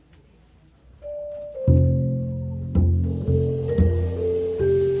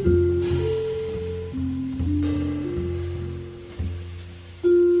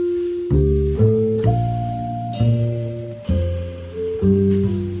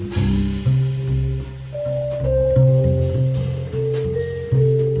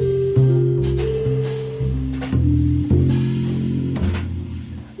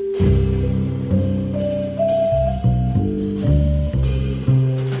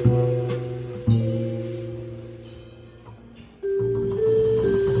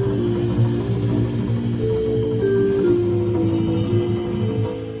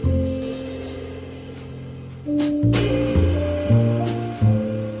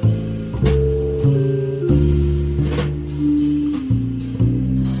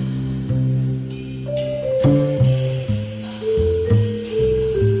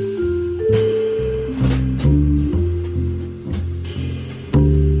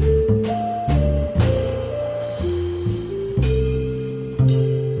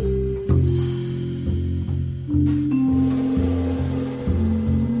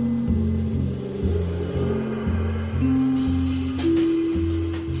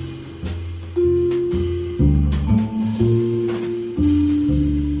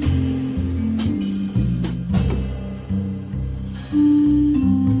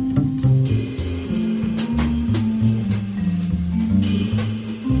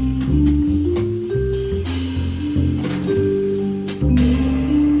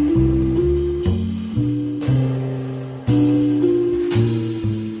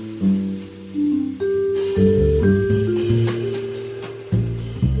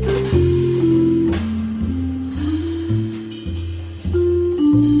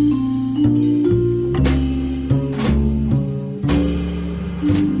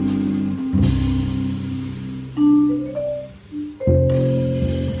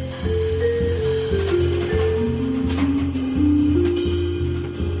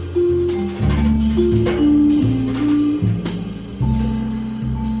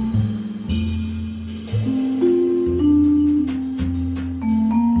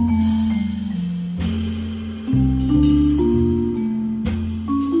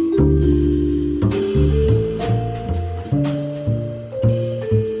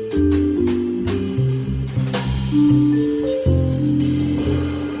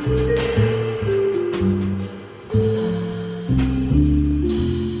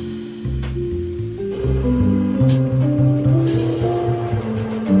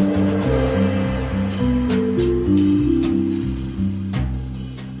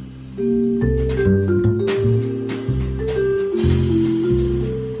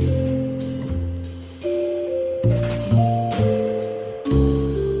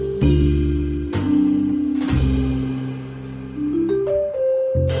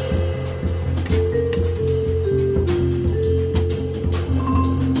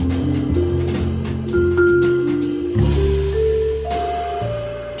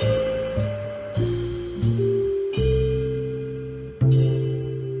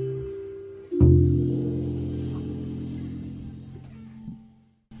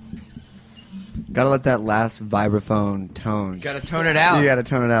 Gotta let that last vibraphone tone. Gotta tone it out. You gotta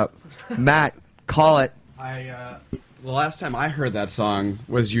tone it out. Matt, call it. The last time I heard that song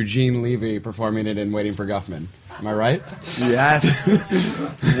was Eugene Levy performing it in Waiting for Guffman. Am I right? Yes.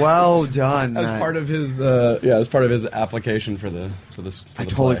 Well done, As Matt. part of his as part of his application for this. I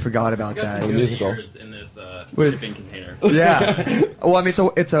totally forgot about We got that. some The good musical. ears in this Wait. shipping container. Yeah. Well, I mean,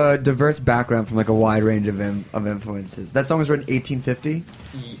 it's a diverse background from like a wide range of influences. That song was written 1850.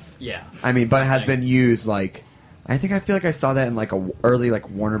 Yeah. I mean, but it has Something. been used like I feel like I saw that in like a early like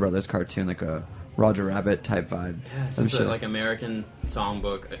Warner Brothers cartoon, like a Roger Rabbit type vibe. Yeah, it's I'm just sure. like American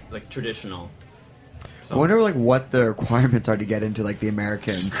songbook, like traditional. I wonder like what the requirements are to get into like the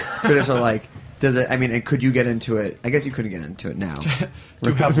American traditional like. Does it? I mean, and could you get into it? I guess you couldn't get into it now.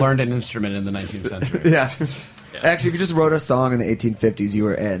 To have learned an instrument in the 19th century. Yeah. Actually, if you just wrote a song in the 1850s, you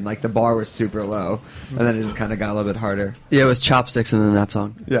were in. Like the bar was super low, and then it just kind of got a little bit harder. Yeah, it was Chopsticks and then that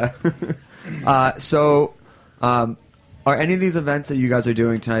song. Yeah. Are any of these events that you guys are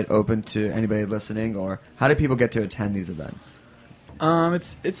doing tonight open to anybody listening, or how do people get to attend these events?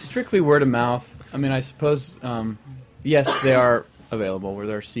 It's strictly word of mouth. I mean, I suppose yes, they are available. Where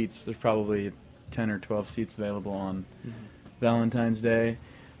there are seats, there's probably 10 or 12 seats available on Valentine's Day.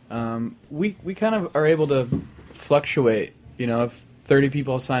 We kind of are able to fluctuate. You know, if 30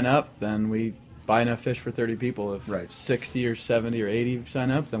 people sign up, then we buy enough fish for 30 people. If 60 or 70 or 80 sign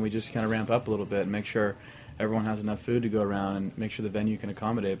up, then we just kind of ramp up a little bit and make sure everyone has enough food to go around and make sure the venue can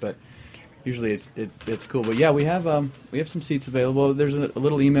accommodate. But usually it's cool. But yeah, we have some seats available. There's a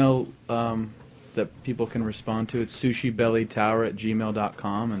little email that people can respond to. It's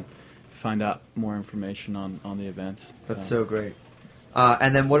sushibellytower@gmail.com and find out more information on the events. That's so great.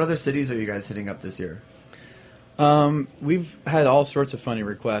 And then what other cities are you guys hitting up this year? We've had all sorts of funny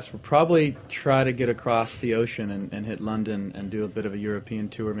requests. We'll probably try to get across the ocean and hit London and do a bit of a European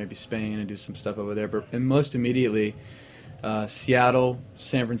tour, maybe Spain, and do some stuff over there. But and most immediately, Seattle,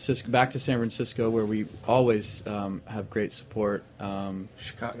 San Francisco, back to San Francisco, where we always have great support.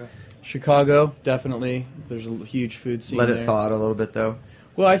 Chicago, definitely. There's a huge food scene Let it there. thaw out a little bit, though.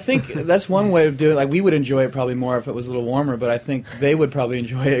 Well, I think that's one way of doing it. Like, we would enjoy it probably more if it was a little warmer, but I think they would probably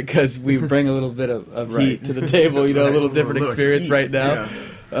enjoy it because we bring a little bit of Right. heat to the table, you know, a little different little experience heat, right now.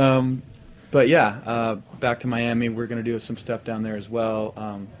 yeah. But yeah, back to Miami, we're going to do some stuff down there as well.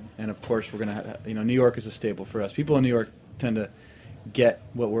 And of course, we're going to, New York is a staple for us. People in New York tend to get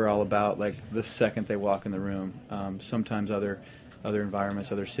what we're all about, like, the second they walk in the room. Sometimes other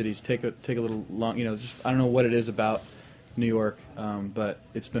environments, other cities take a little long, just, I don't know what it is about New York, but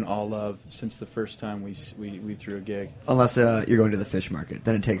it's been all love since the first time we threw a gig. Unless you're going to the fish market,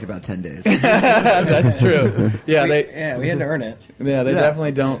 then it takes about 10 days. That's true. Yeah, we had to earn it. Yeah, they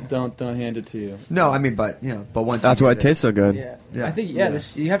definitely don't hand it to you. No, I mean, but once That's you why get it tastes so good. Yeah. Yeah. I think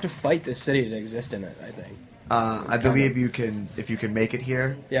this, you have to fight this city to exist in it. I think. I believe if you can make it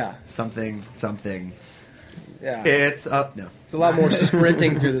here. Yeah. Something. Yeah. It's up. No. It's a lot more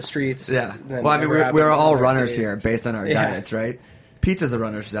sprinting through the streets. Yeah. than Well, I mean, ever we're happens all in other runners cities. here based on our Yeah. diets, right? Pizza's a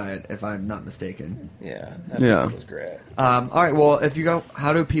runner's diet, if I'm not mistaken. Yeah. That pizza was great. All right. Well, if you go,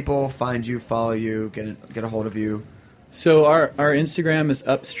 how do people find you, follow you, get a hold of you? So our Instagram is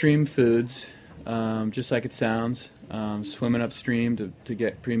Upstream Foods, just like it sounds. Swimming upstream to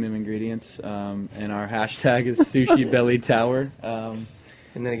get premium ingredients, and our hashtag is Sushi Belly Tower.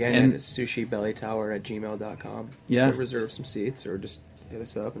 And then again, it's sushibellytower@gmail.com Yeah. to reserve some seats or just hit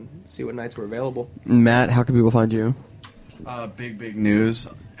us up and see what nights we're available. Matt, how can people find you? Big news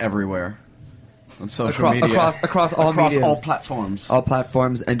everywhere on social Across- media, across all media. all platforms. All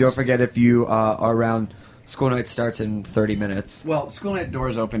platforms, and don't forget if you are around. School night starts in 30 minutes. Well, school night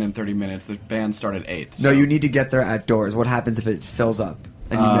doors open in 30 minutes. The band start at 8. No, you need to get there at doors. What happens if it fills up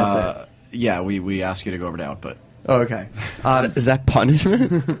and you miss it? Yeah, we ask you to go over to output. Oh, okay. Is that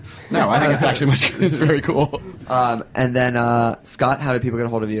punishment? No, I think it's actually it's very cool. And then, Scott, how do people get a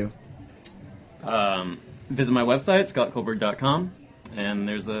hold of you? Visit my website, scottcolberg.com, and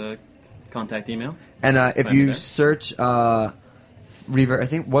there's a contact email. And if Find me you there. search Reverb, I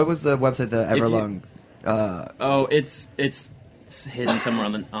think, what was the website, the Everlong? It's hidden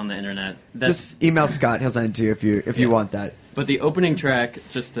somewhere on the internet. Just email Scott. He'll send it to you if you want that. But the opening track,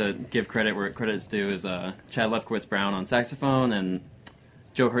 just to give credit where credit's due, is Chad Lefkowitz-Brown on saxophone and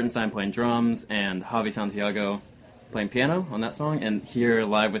Joe Hertenstein playing drums and Javi Santiago playing piano on that song. And here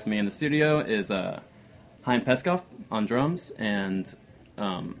live with me in the studio is Chaim Peskov on drums and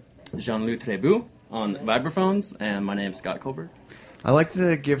Jean-Louis Trebu on vibraphones, and my name's Scott Colbert. I like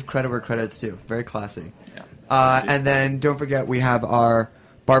to give credit where credit's due. Very classy. Yeah. And then don't forget we have our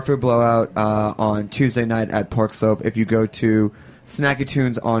Bar Food Blowout on Tuesday night at Pork Slope. If you go to Snacky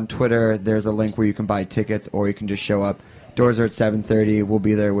Tunes on Twitter, there's a link where you can buy tickets or you can just show up. Doors are at 7:30. We'll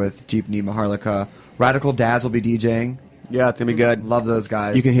be there with Jeepney Maharlika, Radical Dads will be DJing. Yeah, it's going to be good. Love those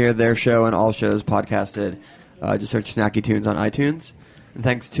guys. You can hear their show and all shows podcasted. Just search Snacky Tunes on iTunes. And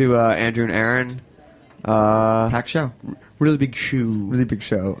thanks to Andrew and Aaron. Packed show. Really big show. Really big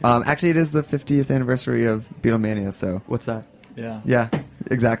show. Actually, it is the 50th anniversary of Beatlemania, so... What's that? Yeah,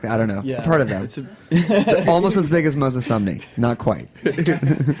 exactly. I don't know. Yeah. I've heard of them. They're almost as big as Moses Sumney. Not quite.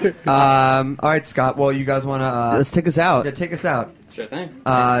 All right, Scott. Well, you guys want to... Let's take us out. Yeah, take us out. Sure thing.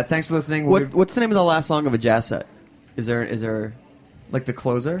 Thanks for listening. What's the name of the last song of a jazz set? Is there like the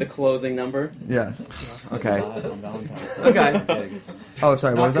closer? The closing number. Yeah. Okay. Okay. Oh,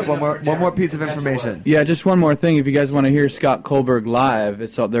 sorry. What was that? One more piece of information. Yeah, just one more thing. If you guys want to hear Scott Kohlberg live,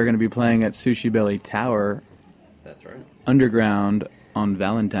 they're going to be playing at Sushi Belly Tower. That's right. Underground on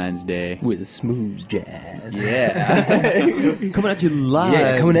Valentine's Day with smooth jazz. Yeah. Coming at you live.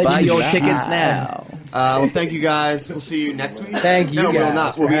 Yeah, coming at Buy you your live. tickets now. Well, thank you guys. We'll see you next week. Thank you No, guys we'll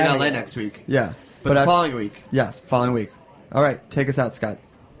not. We'll for be in having LA us. next week. Yeah. But the following week. Yes, following week. All right, take us out, Scott.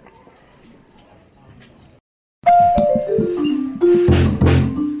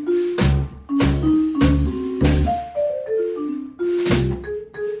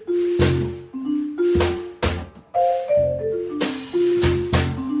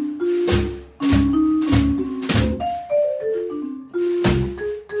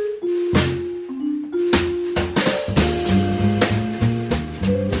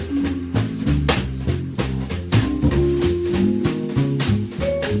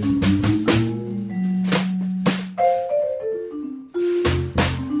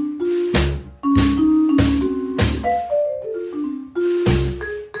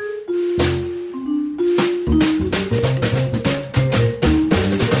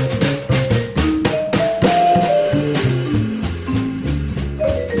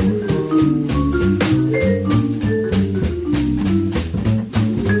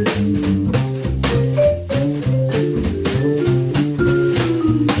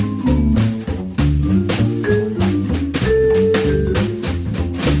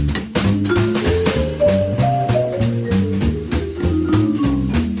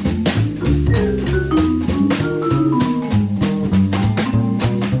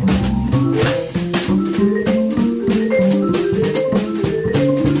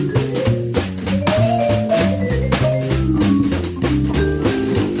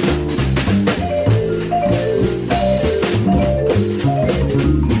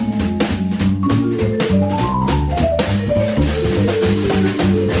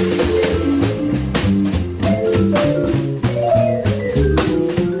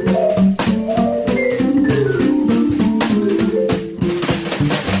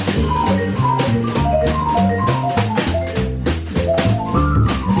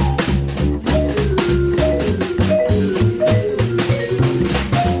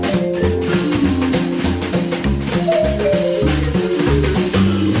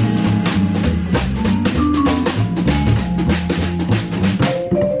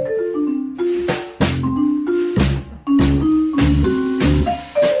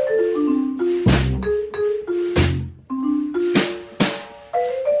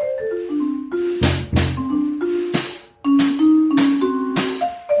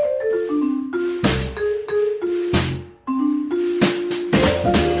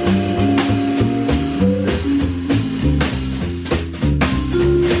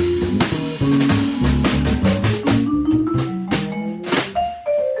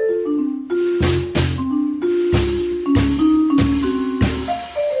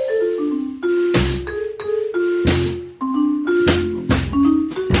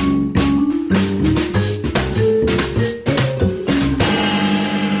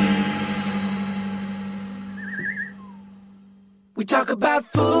 We talk about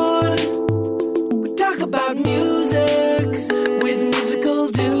food, we talk about music with musical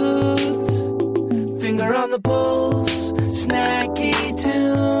dudes. Finger on the pulse, snacky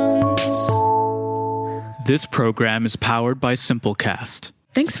tunes. This program is powered by Simplecast.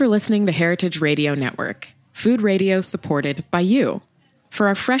 Thanks for listening to Heritage Radio Network, food radio supported by you. For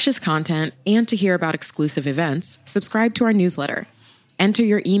our freshest content and to hear about exclusive events, subscribe to our newsletter. Enter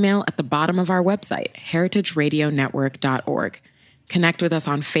your email at the bottom of our website, heritageradionetwork.org. Connect with us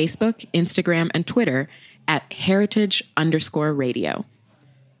on Facebook, Instagram, and Twitter at heritage_radio.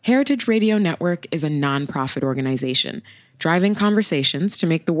 Heritage Radio Network is a nonprofit organization driving conversations to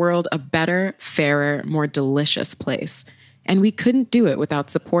make the world a better, fairer, more delicious place. And we couldn't do it without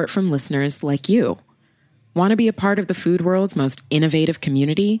support from listeners like you. Want to be a part of the food world's most innovative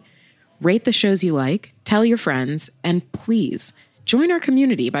community? Rate the shows you like, tell your friends, and please join our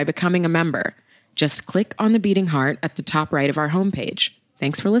community by becoming a member. Just click on the beating heart at the top right of our homepage.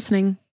 Thanks for listening.